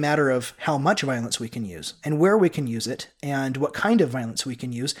simply a matter of how much violence we can use and where we can use it and what kind of violence we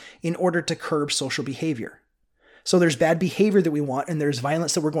can use in order to curb social behavior. So there's bad behavior that we want, and there's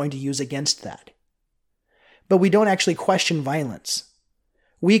violence that we're going to use against that. But we don't actually question violence.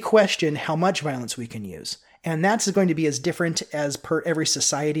 We question how much violence we can use. And that's going to be as different as per every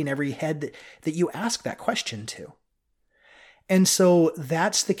society and every head that you ask that question to. And so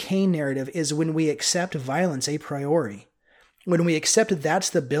that's the Cain narrative, is when we accept violence a priori. When we accept that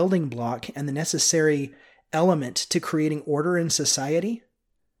that's the building block and the necessary element to creating order in society,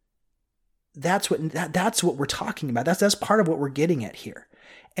 that's what we're talking about. That's part of what we're getting at here.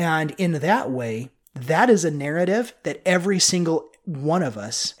 And in that way, that is a narrative that every single one of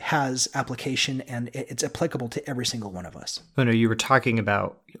us has application, and it's applicable to every single one of us. Oh no, you were talking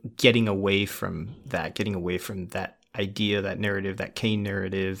about getting away from that idea, that narrative, that Cain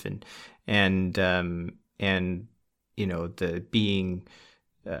narrative, and the being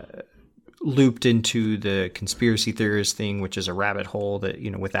looped into the conspiracy theorist thing, which is a rabbit hole that,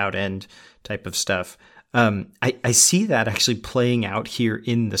 without end type of stuff. I see that actually playing out here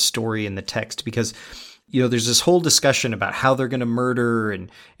in the story, in the text, because, there's this whole discussion about how they're going to murder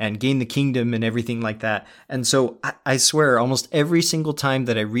and gain the kingdom and everything like that. And so I swear almost every single time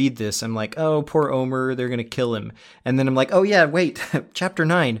that I read this, I'm like, oh, poor Omer, they're going to kill him. And then I'm like, oh yeah, wait, chapter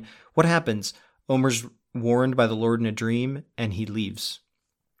 9, what happens? Omer's warned by the Lord in a dream and he leaves.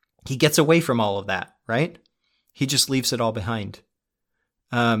 He gets away from all of that, right? He just leaves it all behind.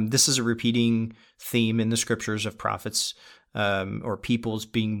 This is a repeating theme in the scriptures of prophets or peoples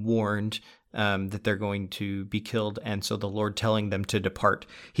being warned that they're going to be killed. And so the Lord telling them to depart.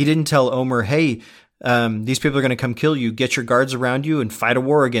 He didn't tell Omer, hey, these people are going to come kill you. Get your guards around you and fight a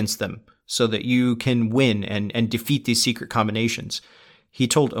war against them so that you can win and defeat these secret combinations. He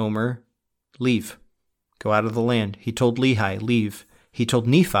told Omer, leave, go out of the land. He told Lehi, leave. He told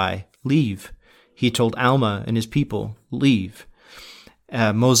Nephi, leave. He told Alma and his people, leave.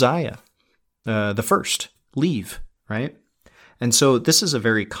 Mosiah, the first, leave, right? And so this is a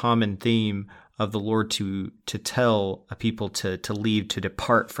very common theme of the Lord to tell a people to leave, to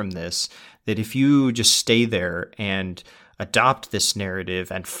depart from this, that if you just stay there and adopt this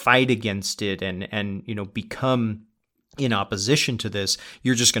narrative and fight against it and become in opposition to this,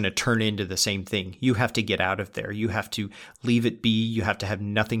 you're just going to turn into the same thing. You have to get out of there. You have to leave it be. You have to have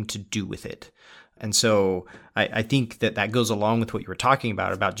nothing to do with it. And so I think that goes along with what you were talking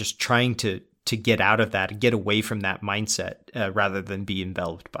about just trying to get out of that, get away from that mindset rather than be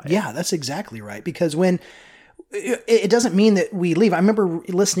enveloped by it. Yeah, that's exactly right. Because when it doesn't mean that we leave. I remember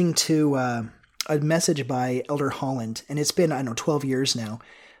listening to a message by Elder Holland, and it's been, 12 years now.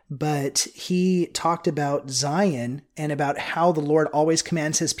 But he talked about Zion and about how the Lord always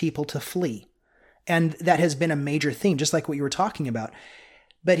commands his people to flee. And that has been a major theme, just like what you were talking about.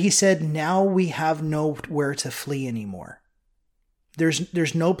 But he said, now we have nowhere to flee anymore.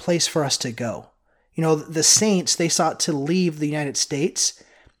 There's no place for us to go. The saints, they sought to leave the United States.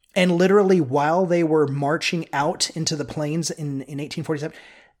 And literally while they were marching out into the plains in 1847,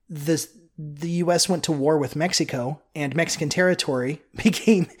 the U.S. went to war with Mexico, and Mexican territory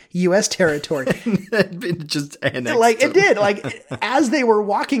became U.S. territory. Just annexed. Like it did. Like as they were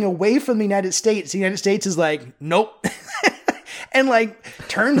walking away from the United States is like, nope. And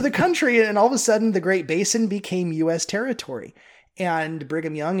turned the country, and all of a sudden the Great Basin became U.S. territory. And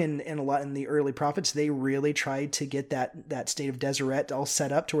Brigham Young and a lot in the early prophets, they really tried to get that state of Deseret all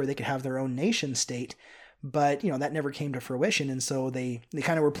set up to where they could have their own nation state. But, that never came to fruition. And so they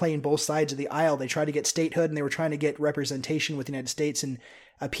kind of were playing both sides of the aisle. They tried to get statehood, and they were trying to get representation with the United States and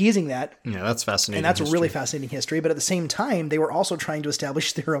appeasing that. Yeah, that's fascinating. And that's a really fascinating history. But at the same time, they were also trying to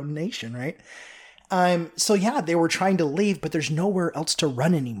establish their own nation, right? So yeah, they were trying to leave, but there's nowhere else to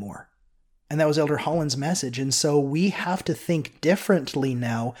run anymore. And that was Elder Holland's message. And so we have to think differently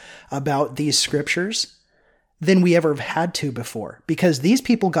now about these scriptures than we ever have had to before, because these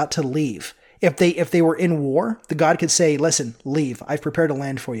people got to leave. If they were in war, the God could say, listen, leave. I've prepared a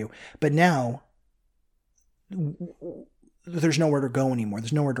land for you. But now there's nowhere to go anymore.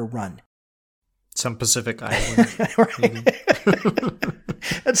 There's nowhere to run. Some Pacific island.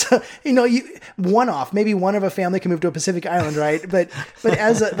 That's one-off. Maybe one of a family can move to a Pacific island, right? But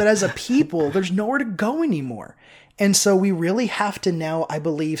as a people, there's nowhere to go anymore. And so we really have to now, I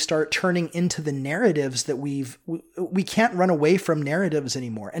believe, start turning into the narratives that we can't run away from narratives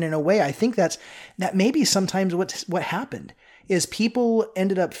anymore. And in a way, I think that maybe sometimes what happened is people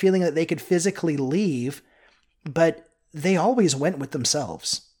ended up feeling that they could physically leave, but they always went with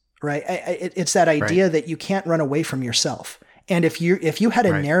themselves, right? It's that idea that you can't run away from yourself. And if you had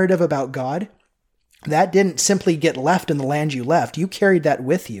a narrative about God, that didn't simply get left in the land you left. You carried that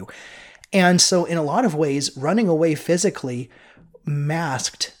with you. And so in a lot of ways, running away physically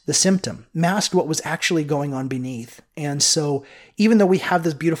masked the symptom, masked what was actually going on beneath. And so even though we have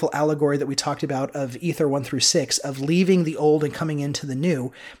this beautiful allegory that we talked about of Ether 1-6, of leaving the old and coming into the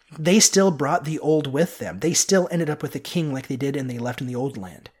new, they still brought the old with them. They still ended up with the king like they did, and they left in the old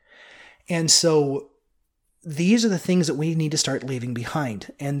land. And so these are the things that we need to start leaving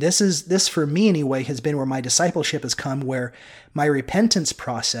behind. And this for me anyway has been where my discipleship has come, where my repentance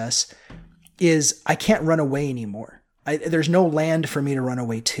process is I can't run away anymore. There's no land for me to run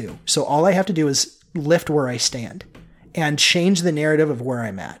away to. So all I have to do is lift where I stand and change the narrative of where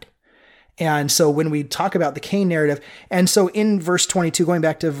I'm at. And so when we talk about the Cain narrative, and so in verse 22, going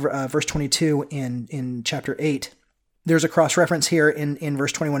back to verse 22 in chapter 8, there's a cross-reference here in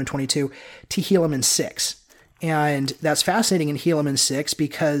verse 21 and 22 to Helaman 6. And that's fascinating in Helaman 6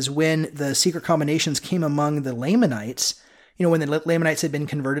 because when the secret combinations came among the Lamanites, when the Lamanites had been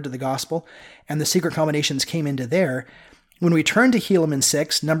converted to the gospel and the secret combinations came into there, when we turn to Helaman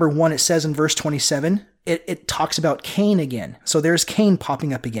 6, number 1, it says in verse 27, it talks about Cain again. So there's Cain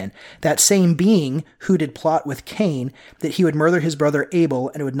popping up again. That same being who did plot with Cain that he would murder his brother Abel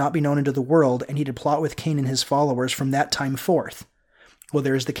and it would not be known unto the world, and he did plot with Cain and his followers from that time forth. Well,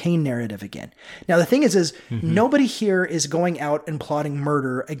 there's the Cain narrative again. Now, the thing is nobody here is going out and plotting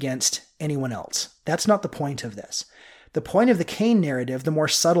murder against anyone else. That's not the point of this. The point of the Cain narrative, the more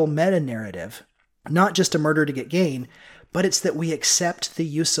subtle meta-narrative, not just a murder to get gain, but it's that we accept the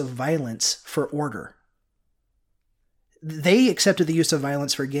use of violence for order. They accepted the use of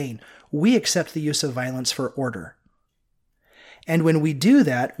violence for gain. We accept the use of violence for order. And when we do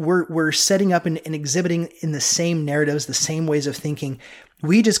that, we're setting up and exhibiting in the same narratives, the same ways of thinking.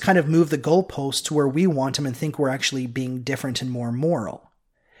 We just kind of move the goalposts to where we want them and think we're actually being different and more moral.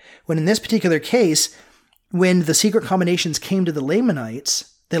 When in this particular case, when the secret combinations came to the Lamanites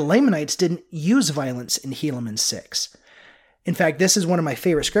didn't use violence in Helaman 6. In fact, this is one of my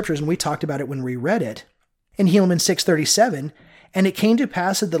favorite scriptures, and we talked about it when we read it. In Helaman 6:37, and it came to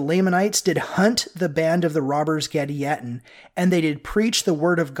pass that the Lamanites did hunt the band of the robbers Gadiaton, and they did preach the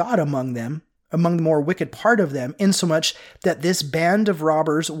word of God among them, among the more wicked part of them, insomuch that this band of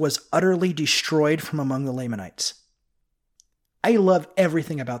robbers was utterly destroyed from among the Lamanites. I love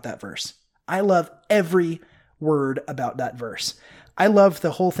everything about that verse. I love every word about that verse. I love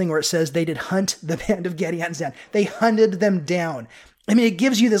the whole thing where it says they did hunt the band of Gadiantons down. They hunted them down. I mean, it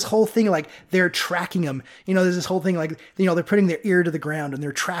gives you this whole thing like they're tracking them. There's this whole thing like, they're putting their ear to the ground and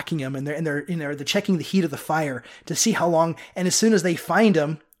they're tracking them and they're checking the heat of the fire to see how long. And as soon as they find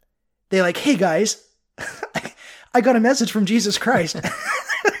them, they're like, hey guys, I got a message from Jesus Christ.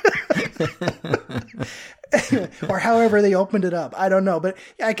 Or however they opened it up. I don't know. But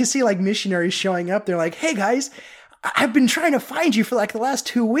I can see like missionaries showing up. They're like, hey guys, I've been trying to find you for like the last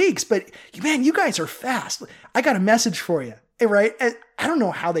 2 weeks, but man, you guys are fast. I got a message for you. Right? And I don't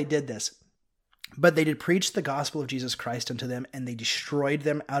know how they did this, but they did preach the gospel of Jesus Christ unto them, and they destroyed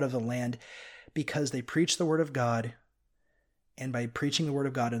them out of the land because they preached the word of God. And by preaching the word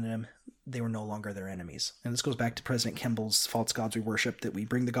of God unto them, they were no longer their enemies. And this goes back to President Kimball's false gods we worship, that we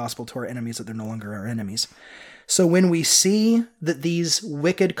bring the gospel to our enemies, that they're no longer our enemies. So when we see that these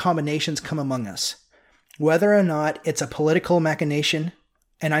wicked combinations come among us, whether or not it's a political machination,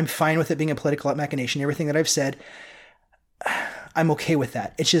 and I'm fine with it being a political machination, everything that I've said, I'm okay with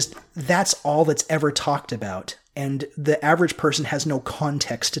that. It's just, that's all that's ever talked about. And the average person has no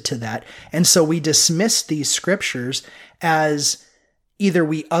context to that. And so we dismiss these scriptures as either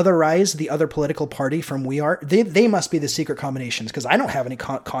we otherize the other political party from we are. They must be the secret combinations because I don't have any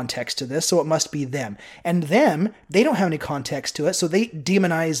context to this, so it must be them. And them, they don't have any context to it, so they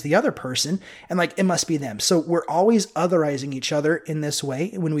demonize the other person and like, it must be them. So we're always otherizing each other in this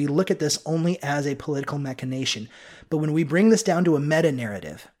way when we look at this only as a political machination. But when we bring this down to a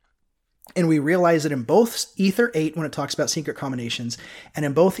meta-narrative, and we realize that in both Ether 8, when it talks about secret combinations, and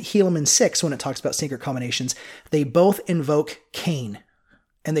in both Helaman 6, when it talks about secret combinations, they both invoke Cain.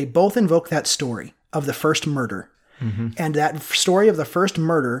 And they both invoke that story of the first murder. Mm-hmm. And that story of the first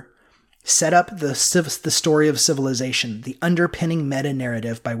murder set up the story of civilization, the underpinning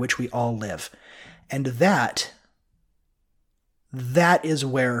meta-narrative by which we all live. And that is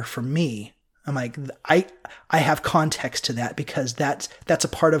where, for me, I'm like, I have context to that because that's a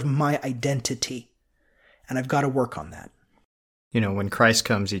part of my identity. And I've got to work on that. When Christ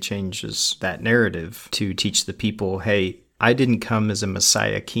comes, he changes that narrative to teach the people, hey, I didn't come as a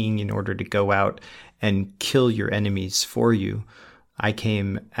Messiah king in order to go out and kill your enemies for you. I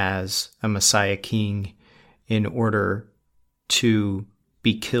came as a Messiah king in order to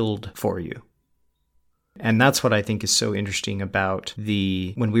be killed for you. And that's what I think is so interesting about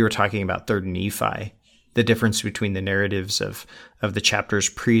when we were talking about 3rd Nephi, the difference between the narratives of the chapters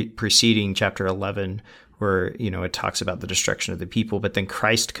preceding chapter 11, where, it talks about the destruction of the people, but then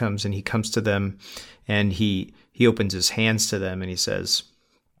Christ comes and he comes to them and he opens his hands to them and he says,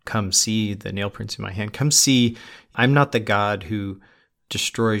 come see the nail prints in my hand. Come see, I'm not the God who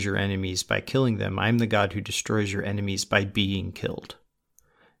destroys your enemies by killing them. I'm the God who destroys your enemies by being killed.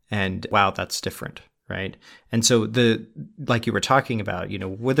 And wow, that's different. Right. And so like you were talking about,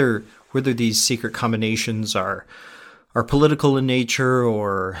 whether these secret combinations are political in nature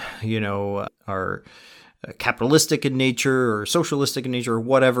or, are capitalistic in nature or socialistic in nature or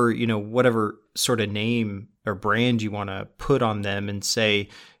whatever, whatever sort of name or brand you want to put on them and say,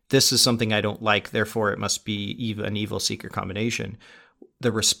 this is something I don't like, therefore it must be an evil secret combination.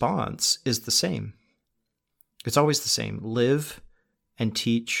 The response is the same. It's always the same. Live and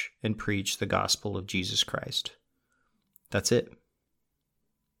teach and preach the gospel of Jesus Christ. That's it.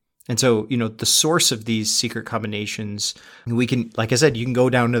 And so, the source of these secret combinations, we can, like I said, you can go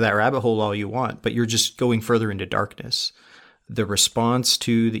down to that rabbit hole all you want, but you're just going further into darkness. The response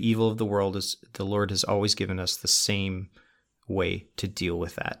to the evil of the world is the Lord has always given us the same way to deal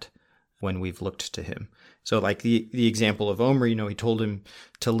with that when we've looked to him. So like the example of Omer, he told him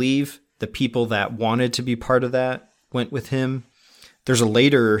to leave. The people that wanted to be part of that went with him. There's a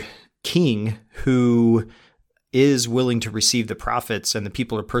later king who is willing to receive the prophets, and the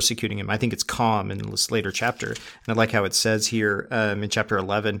people are persecuting him. I think it's Calm in this later chapter. And I like how it says here in chapter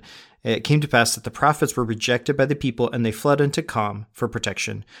 11, it came to pass that the prophets were rejected by the people, and they fled unto Calm for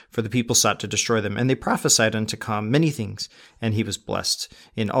protection, for the people sought to destroy them. And they prophesied unto Calm many things, and he was blessed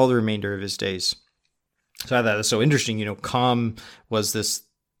in all the remainder of his days. So I thought that was so interesting. Calm was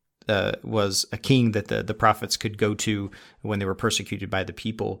was a king that the prophets could go to when they were persecuted by the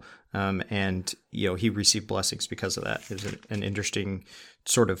people. And he received blessings because of that. It was an interesting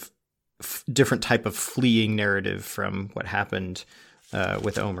sort of different type of fleeing narrative from what happened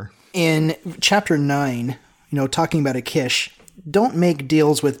with Omer. In chapter 9, talking about Achish, don't make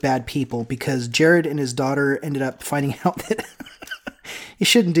deals with bad people, because Jared and his daughter ended up finding out that you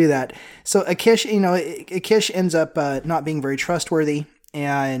shouldn't do that. So Achish ends up not being very trustworthy.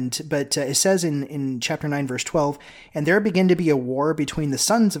 But it says in chapter 9, verse 12, and there began to be a war between the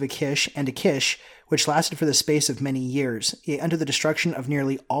sons of Achish and Achish, which lasted for the space of many years, yea, unto the destruction of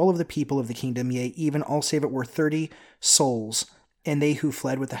nearly all of the people of the kingdom, yea, even all save it were 30 souls, and they who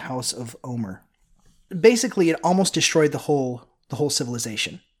fled with the house of Omer. Basically, it almost destroyed the whole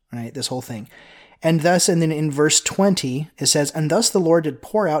civilization, right? This whole thing. And then in verse 20, it says, and thus the Lord did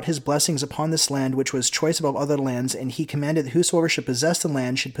pour out his blessings upon this land, which was choice above other lands, and he commanded that whosoever should possess the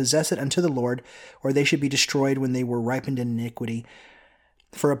land should possess it unto the Lord, or they should be destroyed when they were ripened in iniquity.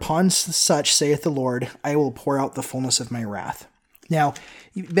 For upon such, saith the Lord, I will pour out the fullness of my wrath. Now,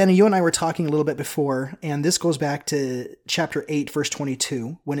 Benny, you and I were talking a little bit before, and this goes back to chapter 8, verse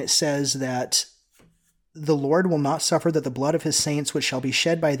 22, when it says that the Lord will not suffer that the blood of his saints, which shall be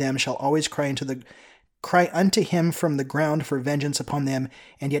shed by them, shall always cry unto him from the ground for vengeance upon them,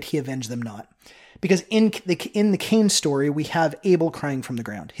 and yet he avenged them not. Because in the Cain story, we have Abel crying from the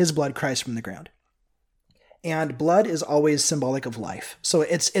ground. His blood cries from the ground. And blood is always symbolic of life. So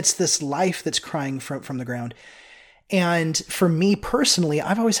it's this life that's crying from the ground. And for me personally,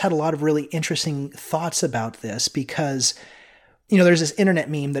 I've always had a lot of really interesting thoughts about this, because there's this internet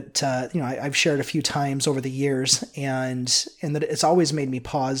meme that, I've shared a few times over the years, and that it's always made me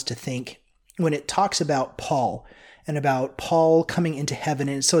pause to think when it talks about Paul and about Paul coming into heaven.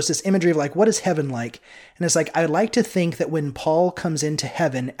 And so it's this imagery of like, what is heaven like? And it's like, I'd like to think that when Paul comes into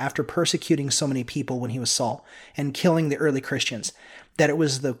heaven after persecuting so many people when he was Saul and killing the early Christians, that it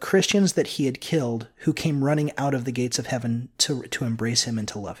was the Christians that he had killed who came running out of the gates of heaven to embrace him and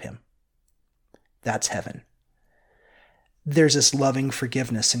to love him. That's heaven. There's this loving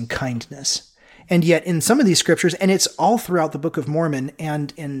forgiveness and kindness. And yet in some of these scriptures, and it's all throughout the Book of Mormon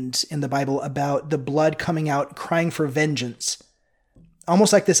and in the Bible, about the blood coming out, crying for vengeance,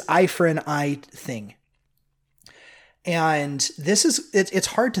 almost like this eye for an eye thing. And it's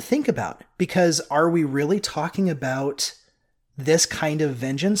hard to think about, because are we really talking about this kind of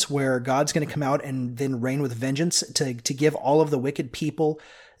vengeance where God's going to come out and then reign with vengeance to give all of the wicked people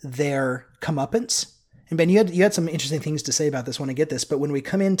their comeuppance? And Ben, you had some interesting things to say about this when I get this, but when we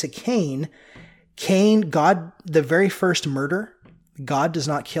come into Cain, God, the very first murder, God does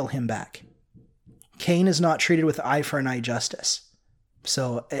not kill him back. Cain is not treated with eye for an eye justice.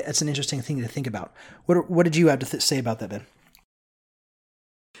 So it's an interesting thing to think about. What did you have to say about that, Ben?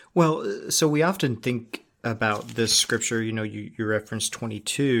 Well, so we often think about this scripture, you referenced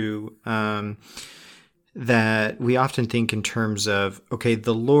 22, that we often think in terms of, okay,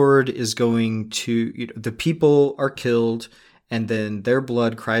 the Lord is going to, the people are killed, and then their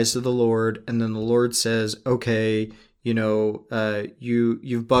blood cries to the Lord, and then the Lord says, okay,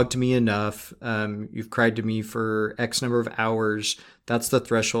 you've bugged me enough, you've cried to me for X number of hours, that's the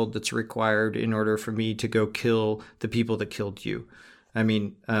threshold that's required in order for me to go kill the people that killed you. I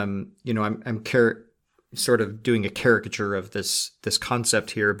mean, I'm sort of doing a caricature of this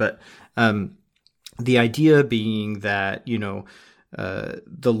concept here, but the idea being that,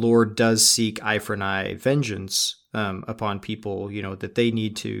 the Lord does seek eye for an eye vengeance upon people, that they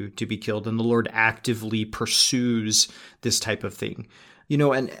need to be killed. And the Lord actively pursues this type of thing,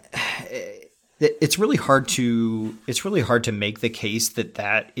 and it's really hard to make the case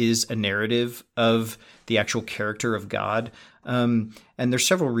that is a narrative of the actual character of God. And there's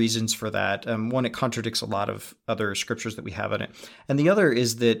several reasons for that. One, it contradicts a lot of other scriptures that we have in it. And the other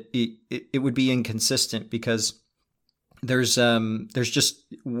is that it would be inconsistent because there's just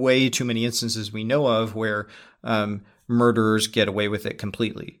way too many instances we know of where murderers get away with it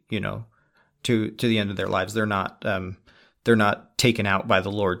completely, to the end of their lives. They're not taken out by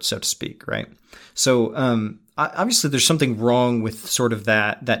the Lord, so to speak, right? So obviously there's something wrong with sort of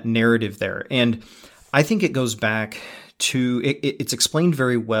that narrative there. And I think it goes back to, it's explained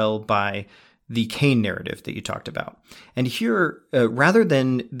very well by the Cain narrative that you talked about. And here, rather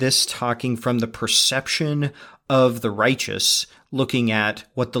than this talking from the perception of the righteous, looking at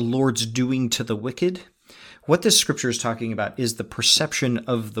what the Lord's doing to the wicked, what this scripture is talking about is the perception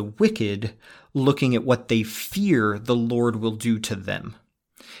of the wicked looking at what they fear the Lord will do to them.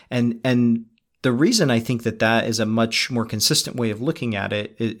 And the reason I think that is a much more consistent way of looking at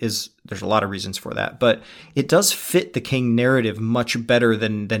it is there's a lot of reasons for that, but it does fit the Cain narrative much better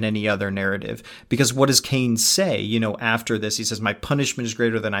than any other narrative. Because what does Cain say? After this, he says, my punishment is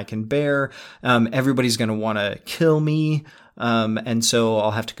greater than I can bear. Everybody's going to want to kill me. And so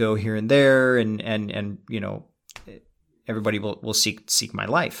I'll have to go here and there and everybody will seek my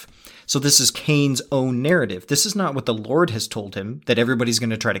life. So this is Cain's own narrative. This is not what the Lord has told him, that everybody's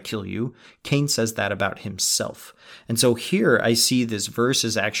going to try to kill you. Cain says that about himself. And so here I see this verse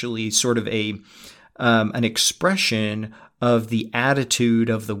as actually sort of an expression of the attitude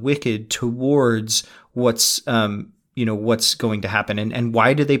of the wicked towards what's going to happen. And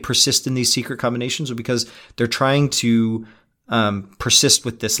why do they persist in these secret combinations? Well, because they're trying to persist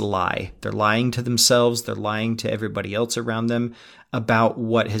with this lie. They're lying to themselves. They're lying to everybody else around them about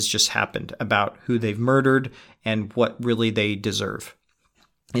what has just happened, about who they've murdered and what really they deserve,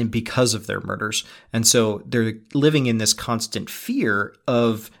 and because of their murders. And so they're living in this constant fear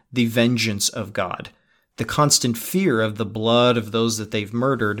of the vengeance of God, the constant fear of the blood of those that they've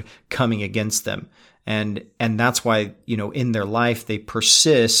murdered coming against them. And that's why, in their life, they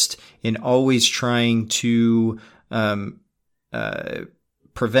persist in always trying to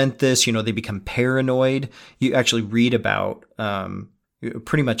prevent this. They become paranoid. You actually read about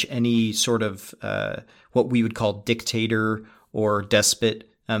pretty much any sort of what we would call dictator or despot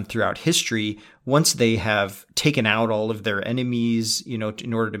throughout history. Once they have taken out all of their enemies,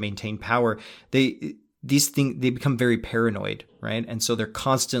 in order to maintain power, they become very paranoid, right? And so they're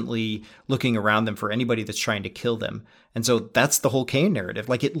constantly looking around them for anybody that's trying to kill them. And so that's the whole Cain narrative.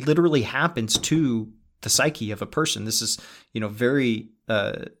 Like, it literally happens to the psyche of a person. This is, very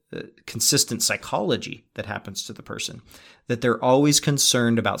consistent psychology that happens to the person, that they're always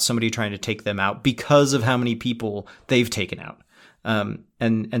concerned about somebody trying to take them out because of how many people they've taken out.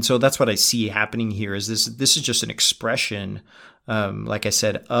 And so that's what I see happening here is this is just an expression, like I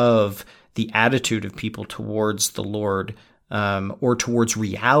said, of the attitude of people towards the Lord, or towards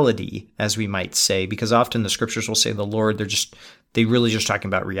reality, as we might say, because often the scriptures will say the Lord, they really just talking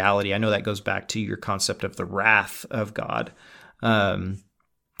about reality. I know that goes back to your concept of the wrath of God.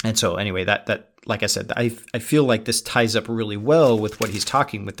 And so anyway, that like I said, I feel like this ties up really well with what he's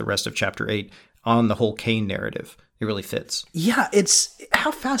talking with the rest of chapter 8 on the whole Cain narrative. It really fits. Yeah,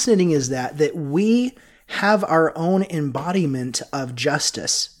 how fascinating is that we have our own embodiment of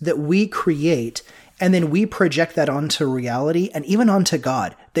justice that we create, and then we project that onto reality and even onto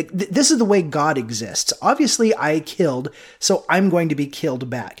God. This is the way God exists. Obviously, I killed, so I'm going to be killed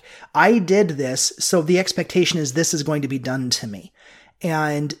back. I did this, so the expectation is this is going to be done to me.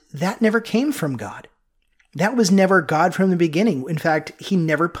 And that never came from God. That was never God from the beginning. In fact, he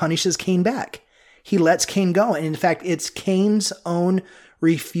never punishes Cain back. He lets Cain go. And in fact, it's Cain's own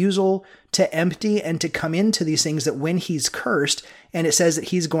refusal to empty and to come into these things that when he's cursed, and it says that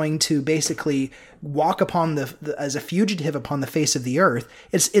he's going to basically walk upon as a fugitive upon the face of the earth.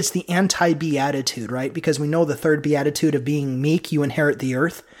 It's the anti-beatitude, right? Because we know the third beatitude of being meek, you inherit the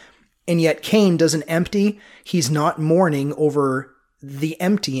earth. And yet Cain doesn't empty. He's not mourning over the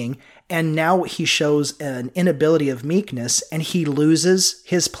emptying. And now he shows an inability of meekness, and he loses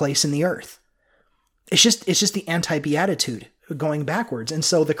his place in the earth. It's just the anti-beatitude going backwards. And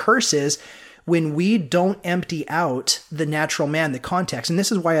so the curse is when we don't empty out the natural man, the context. And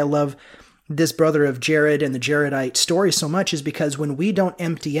this is why I love this brother of Jared and the Jaredite story so much, is because when we don't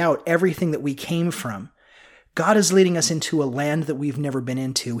empty out everything that we came from, God is leading us into a land that we've never been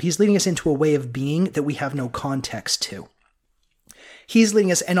into. He's leading us into a way of being that we have no context to. He's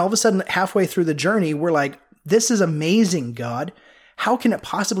leading us, and all of a sudden, halfway through the journey, we're like, this is amazing, God. how can it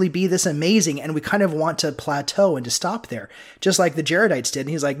possibly be this amazing? And we kind of want to plateau and to stop there, just like the Jaredites did. And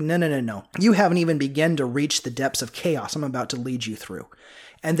he's like, no. You haven't even begun to reach the depths of chaos I'm about to lead you through.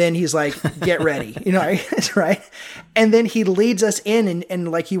 And then he's like, get ready, right? And then he leads us in,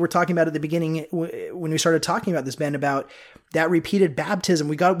 and like you were talking about at the beginning, when we started talking about this, Ben, about that repeated baptism,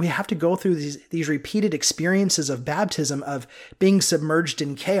 we have to go through these repeated experiences of baptism, of being submerged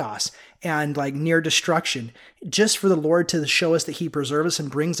in chaos and like near destruction, just for the Lord to show us that he preserves us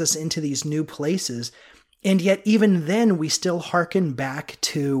and brings us into these new places. And yet even then we still hearken back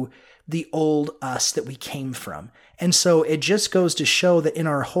to the old us that we came from. And so it just goes to show that in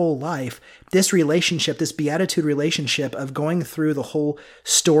our whole life, this relationship, this Beatitude relationship of going through the whole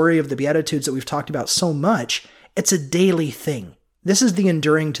story of the Beatitudes that we've talked about so much, it's a daily thing. This is the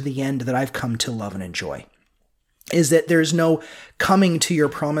enduring to the end that I've come to love and enjoy, is that there's no coming to your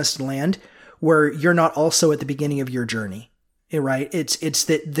promised land where you're not also at the beginning of your journey, right? It's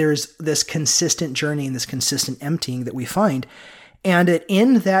that there's this consistent journey and this consistent emptying that we find. And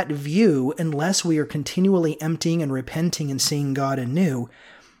in that view, unless we are continually emptying and repenting and seeing God anew,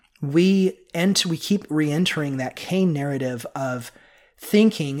 we keep re-entering that Cain narrative of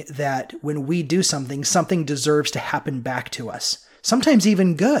thinking that when we do something, something deserves to happen back to us. Sometimes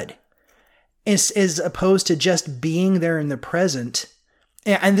even good, as opposed to just being there in the present.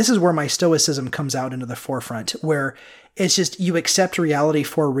 And this is where my stoicism comes out into the forefront, where it's just you accept reality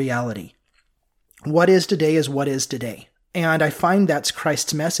for reality. What is today is what is today. And I find that's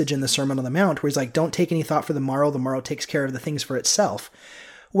Christ's message in the Sermon on the Mount, where he's like, don't take any thought for the morrow takes care of the things for itself.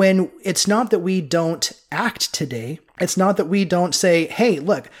 When it's not that we don't act today, it's not that we don't say, hey,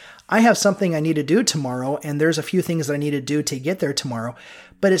 look, I have something I need to do tomorrow, and there's a few things that I need to do to get there tomorrow.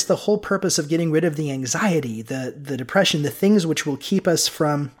 But it's the whole purpose of getting rid of the anxiety, the depression, the things which will keep us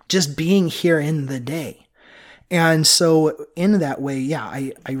from just being here in the day. And so in that way, yeah,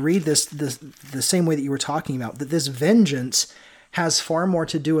 I read this the same way that you were talking about, that this vengeance has far more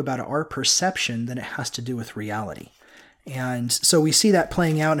to do about our perception than it has to do with reality. And so we see that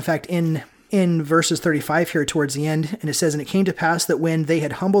playing out. In fact, in verses 35 here towards the end, and it says, and it came to pass that when they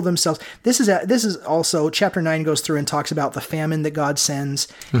had humbled themselves, this is also, chapter 9 goes through and talks about the famine that God sends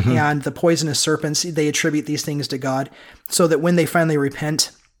and the poisonous serpents. They attribute these things to God, so that when they finally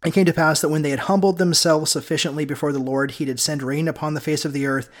repent, it came to pass that when they had humbled themselves sufficiently before the Lord, he did send rain upon the face of the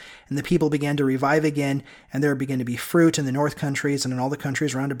earth, and the people began to revive again, and there began to be fruit in the north countries and in all the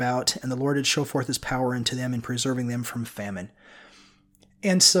countries round about, and the Lord did show forth his power unto them in preserving them from famine.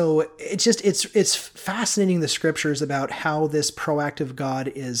 And so it's fascinating, the scriptures, about how this proactive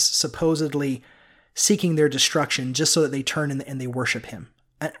God is supposedly seeking their destruction just so that they turn and they worship him.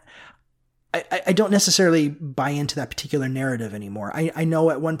 I don't necessarily buy into that particular narrative anymore. I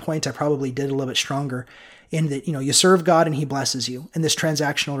know at one point I probably did a little bit stronger in that, you serve God and he blesses you in this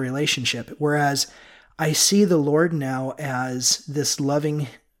transactional relationship. Whereas I see the Lord now as this loving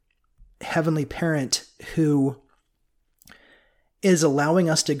heavenly parent who is allowing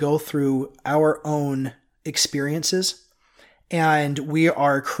us to go through our own experiences, and we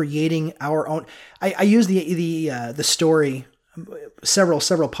are creating our own. I use the story several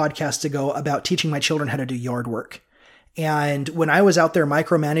podcasts ago about teaching my children how to do yard work. And when I was out there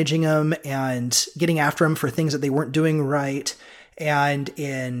micromanaging them and getting after them for things that they weren't doing right, and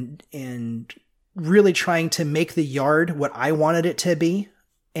in really trying to make the yard what I wanted it to be,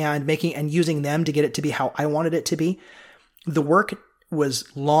 and using them to get it to be how I wanted it to be, the work was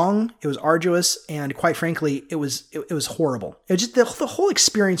long, it was arduous, and quite frankly, it was horrible. It was just the whole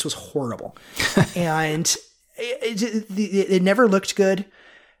experience was horrible. And it never looked good.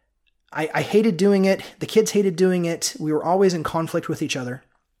 I hated doing it. The kids hated doing it. We were always in conflict with each other.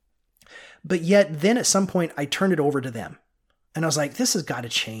 But yet then at some point I turned it over to them. And I was like, this has got to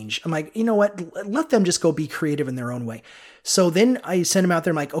change. I'm like, you know what? Let them just go be creative in their own way. So then I sent them out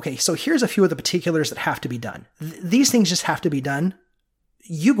there. I'm like, okay, so here's a few of the particulars that have to be done. These things just have to be done.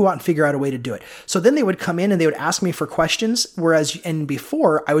 You go out and figure out a way to do it. So then they would come in and they would ask me for questions. And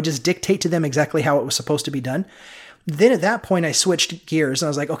before I would just dictate to them exactly how it was supposed to be done. Then at that point I switched gears and I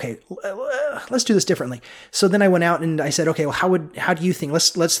was like, okay, let's do this differently. So then I went out and I said, okay, well, how do you think?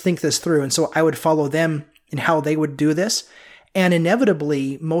 Let's think this through. And so I would follow them in how they would do this. And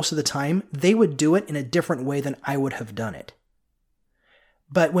inevitably, most of the time, they would do it in a different way than I would have done it.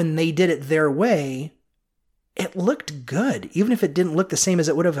 But when they did it their way, it looked good, even if it didn't look the same as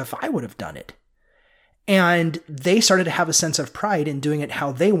it would have if I would have done it. And they started to have a sense of pride in doing it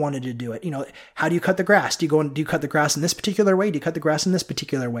how they wanted to do it. How do you cut the grass? Do you cut the grass in this particular way? Do you cut the grass in this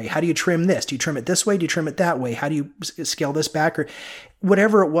particular way? How do you trim this? Do you trim it this way? Do you trim it that way? How do you scale this back? Or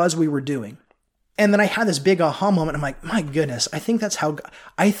whatever it was we were doing. And then I had this big aha moment. I'm like, my goodness, I think that's how,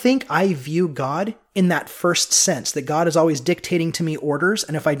 I think I view God in that first sense, that God is always dictating to me orders.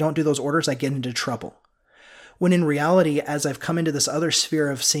 And if I don't do those orders, I get into trouble. When in reality, as I've come into this other sphere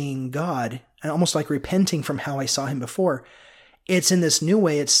of seeing God and almost like repenting from how I saw him before, it's in this new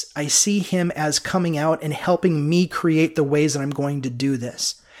way. I see him as coming out and helping me create the ways that I'm going to do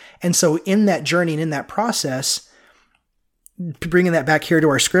this. And so in that journey and in that process, bringing that back here to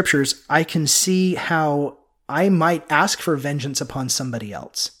our scriptures, I can see how I might ask for vengeance upon somebody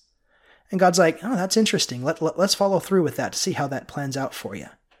else. And God's like, oh, that's interesting. Let's follow through with that to see how that plans out for you.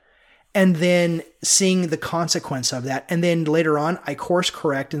 And then seeing the consequence of that. And then later on, I course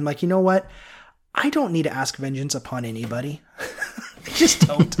correct and like, you know what? I don't need to ask vengeance upon anybody. I just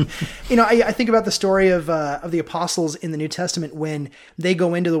don't. I think about the story of the apostles in the New Testament when they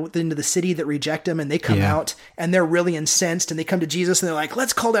go into the city that reject them and they come out and they're really incensed and they come to Jesus and they're like,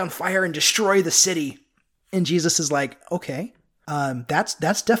 let's call down fire and destroy the city. And Jesus is like, okay,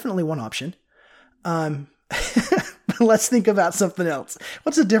 that's definitely one option. Let's think about something else.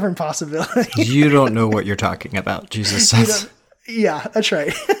 What's a different possibility? You don't know what you're talking about, Jesus says. Yeah, that's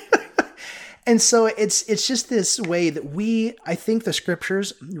right. And so it's just this way that I think the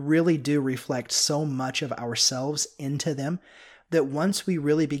scriptures really do reflect so much of ourselves into them that once we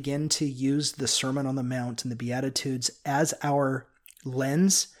really begin to use the Sermon on the Mount and the Beatitudes as our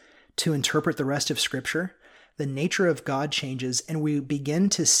lens to interpret the rest of scripture, the nature of God changes and we begin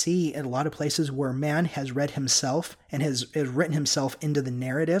to see in a lot of places where man has read himself and has written himself into the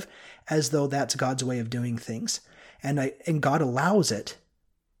narrative as though that's God's way of doing things. And God allows it.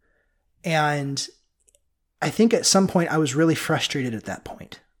 And I think at some point I was really frustrated at that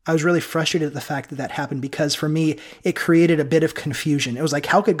point. I was really frustrated at the fact that happened because for me, it created a bit of confusion. It was like,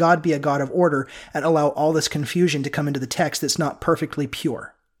 how could God be a God of order and allow all this confusion to come into the text that's not perfectly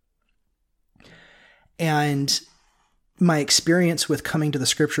pure? And my experience with coming to the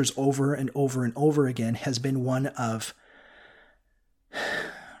scriptures over and over and over again has been one of,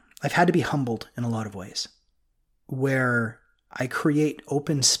 I've had to be humbled in a lot of ways, where I create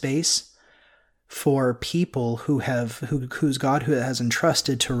open space for people whose God who has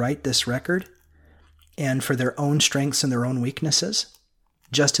entrusted to write this record and for their own strengths and their own weaknesses,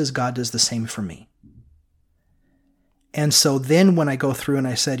 just as God does the same for me. And so then when I go through and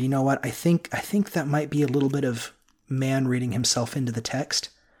I said, you know what, I think that might be a little bit of man reading himself into the text,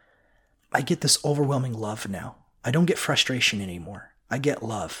 I get this overwhelming love now. I don't get frustration anymore. I get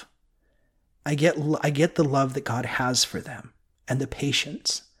love. I get the love that God has for them and the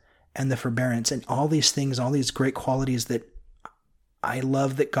patience and the forbearance and all these things, all these great qualities that I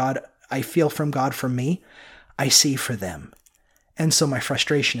love that I feel from God for me, I see for them. And so my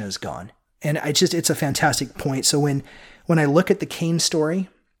frustration is gone. And it's a fantastic point. So when I look at the Cain story,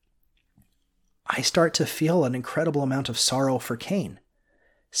 I start to feel an incredible amount of sorrow for Cain,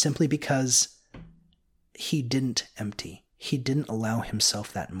 simply because he didn't empty. He didn't allow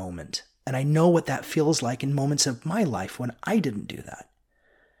himself that moment. And I know what that feels like in moments of my life when I didn't do that.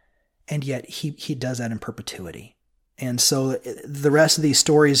 And yet he does that in perpetuity. And so the rest of these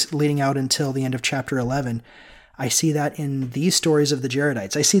stories leading out until the end of chapter 11, I see that in these stories of the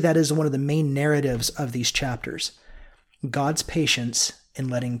Jaredites. I see that as one of the main narratives of these chapters. God's patience in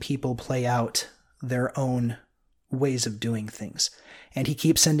letting people play out their own ways of doing things. And he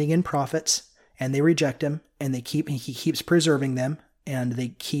keeps sending in prophets, and they reject him, and he keeps preserving them, and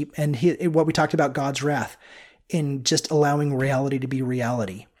what we talked about, God's wrath, in just allowing reality to be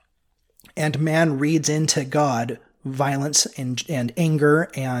reality. And man reads into God violence and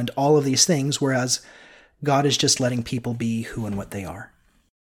anger and all of these things, whereas God is just letting people be who and what they are.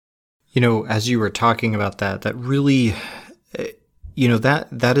 As you were talking about that really,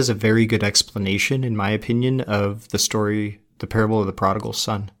 that is a very good explanation, in my opinion, of the story, the parable of the prodigal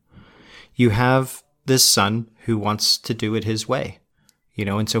son. You have this son who wants to do it his way,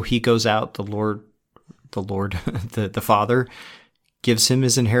 and so he goes out, the father gives him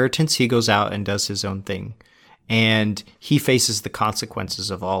his inheritance. He goes out and does his own thing. And he faces the consequences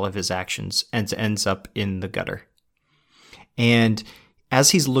of all of his actions and ends up in the gutter. And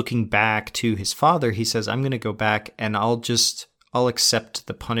as he's looking back to his father, he says, I'm going to go back and I'll accept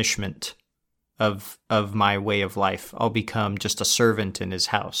the punishment of my way of life. I'll become just a servant in his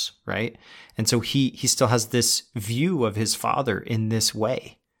house, right? And so he still has this view of his father in this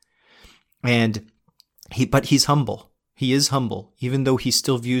way. But he's humble. He is humble, even though he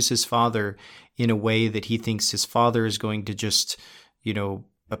still views his father in a way that he thinks his father is going to just,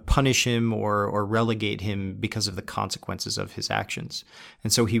 punish him or relegate him because of the consequences of his actions.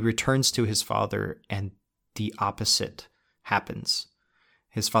 And so he returns to his father and the opposite happens.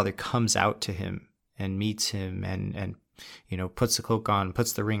 his father comes out to him and meets him and puts the cloak on,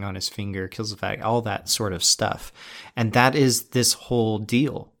 puts the ring on his finger, kills the fat, all that sort of stuff. And that is this whole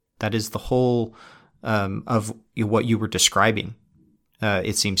deal. That is the whole of what you were describing.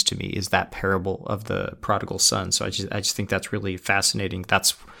 It seems to me, is that parable of the prodigal son. So I just think that's really fascinating.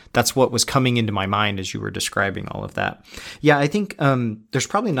 That's what was coming into my mind as you were describing all of that. Yeah, I think there's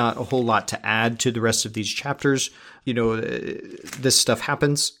probably not a whole lot to add to the rest of these chapters. This stuff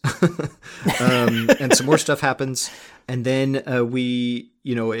happens, and some more stuff happens, and then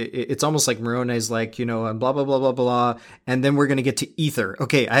it's almost like Moroni's like, and blah, blah, blah, blah, blah. And then we're going to get to Ether.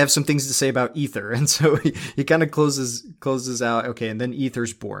 Okay, I have some things to say about Ether. And so he kind of closes out. Okay, and then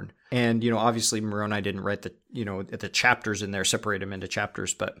Ether's born. And, obviously Moroni didn't write the chapters in there, separate them into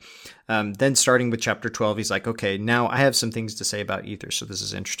chapters. But then starting with chapter 12, he's like, okay, now I have some things to say about Ether. So this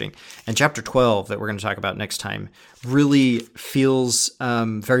is interesting. And chapter 12 that we're going to talk about next time really feels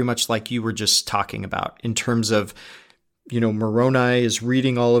very much like you were just talking about in terms of, Moroni is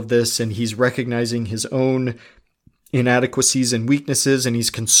reading all of this and he's recognizing his own inadequacies and weaknesses, and he's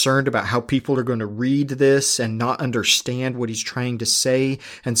concerned about how people are going to read this and not understand what he's trying to say.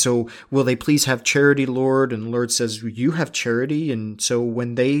 And so, will they please have charity, Lord? And the Lord says, you have charity. And so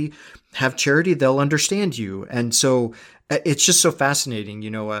when they have charity, they'll understand you. And so it's just so fascinating.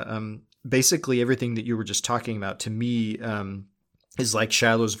 Basically everything that you were just talking about to me, is like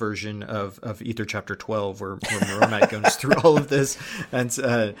Shiloh's version of Ether chapter 12, where Moroni goes through all of this. And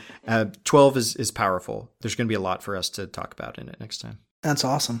 12 is powerful. There's going to be a lot for us to talk about in it next time. That's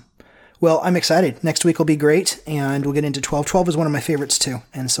awesome. Well, I'm excited. Next week will be great, and we'll get into 12. 12 is one of my favorites too,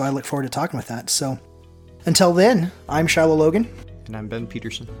 and so I look forward to talking with that. So until then, I'm Shiloh Logan. And I'm Ben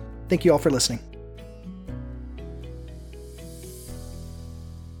Peterson. Thank you all for listening.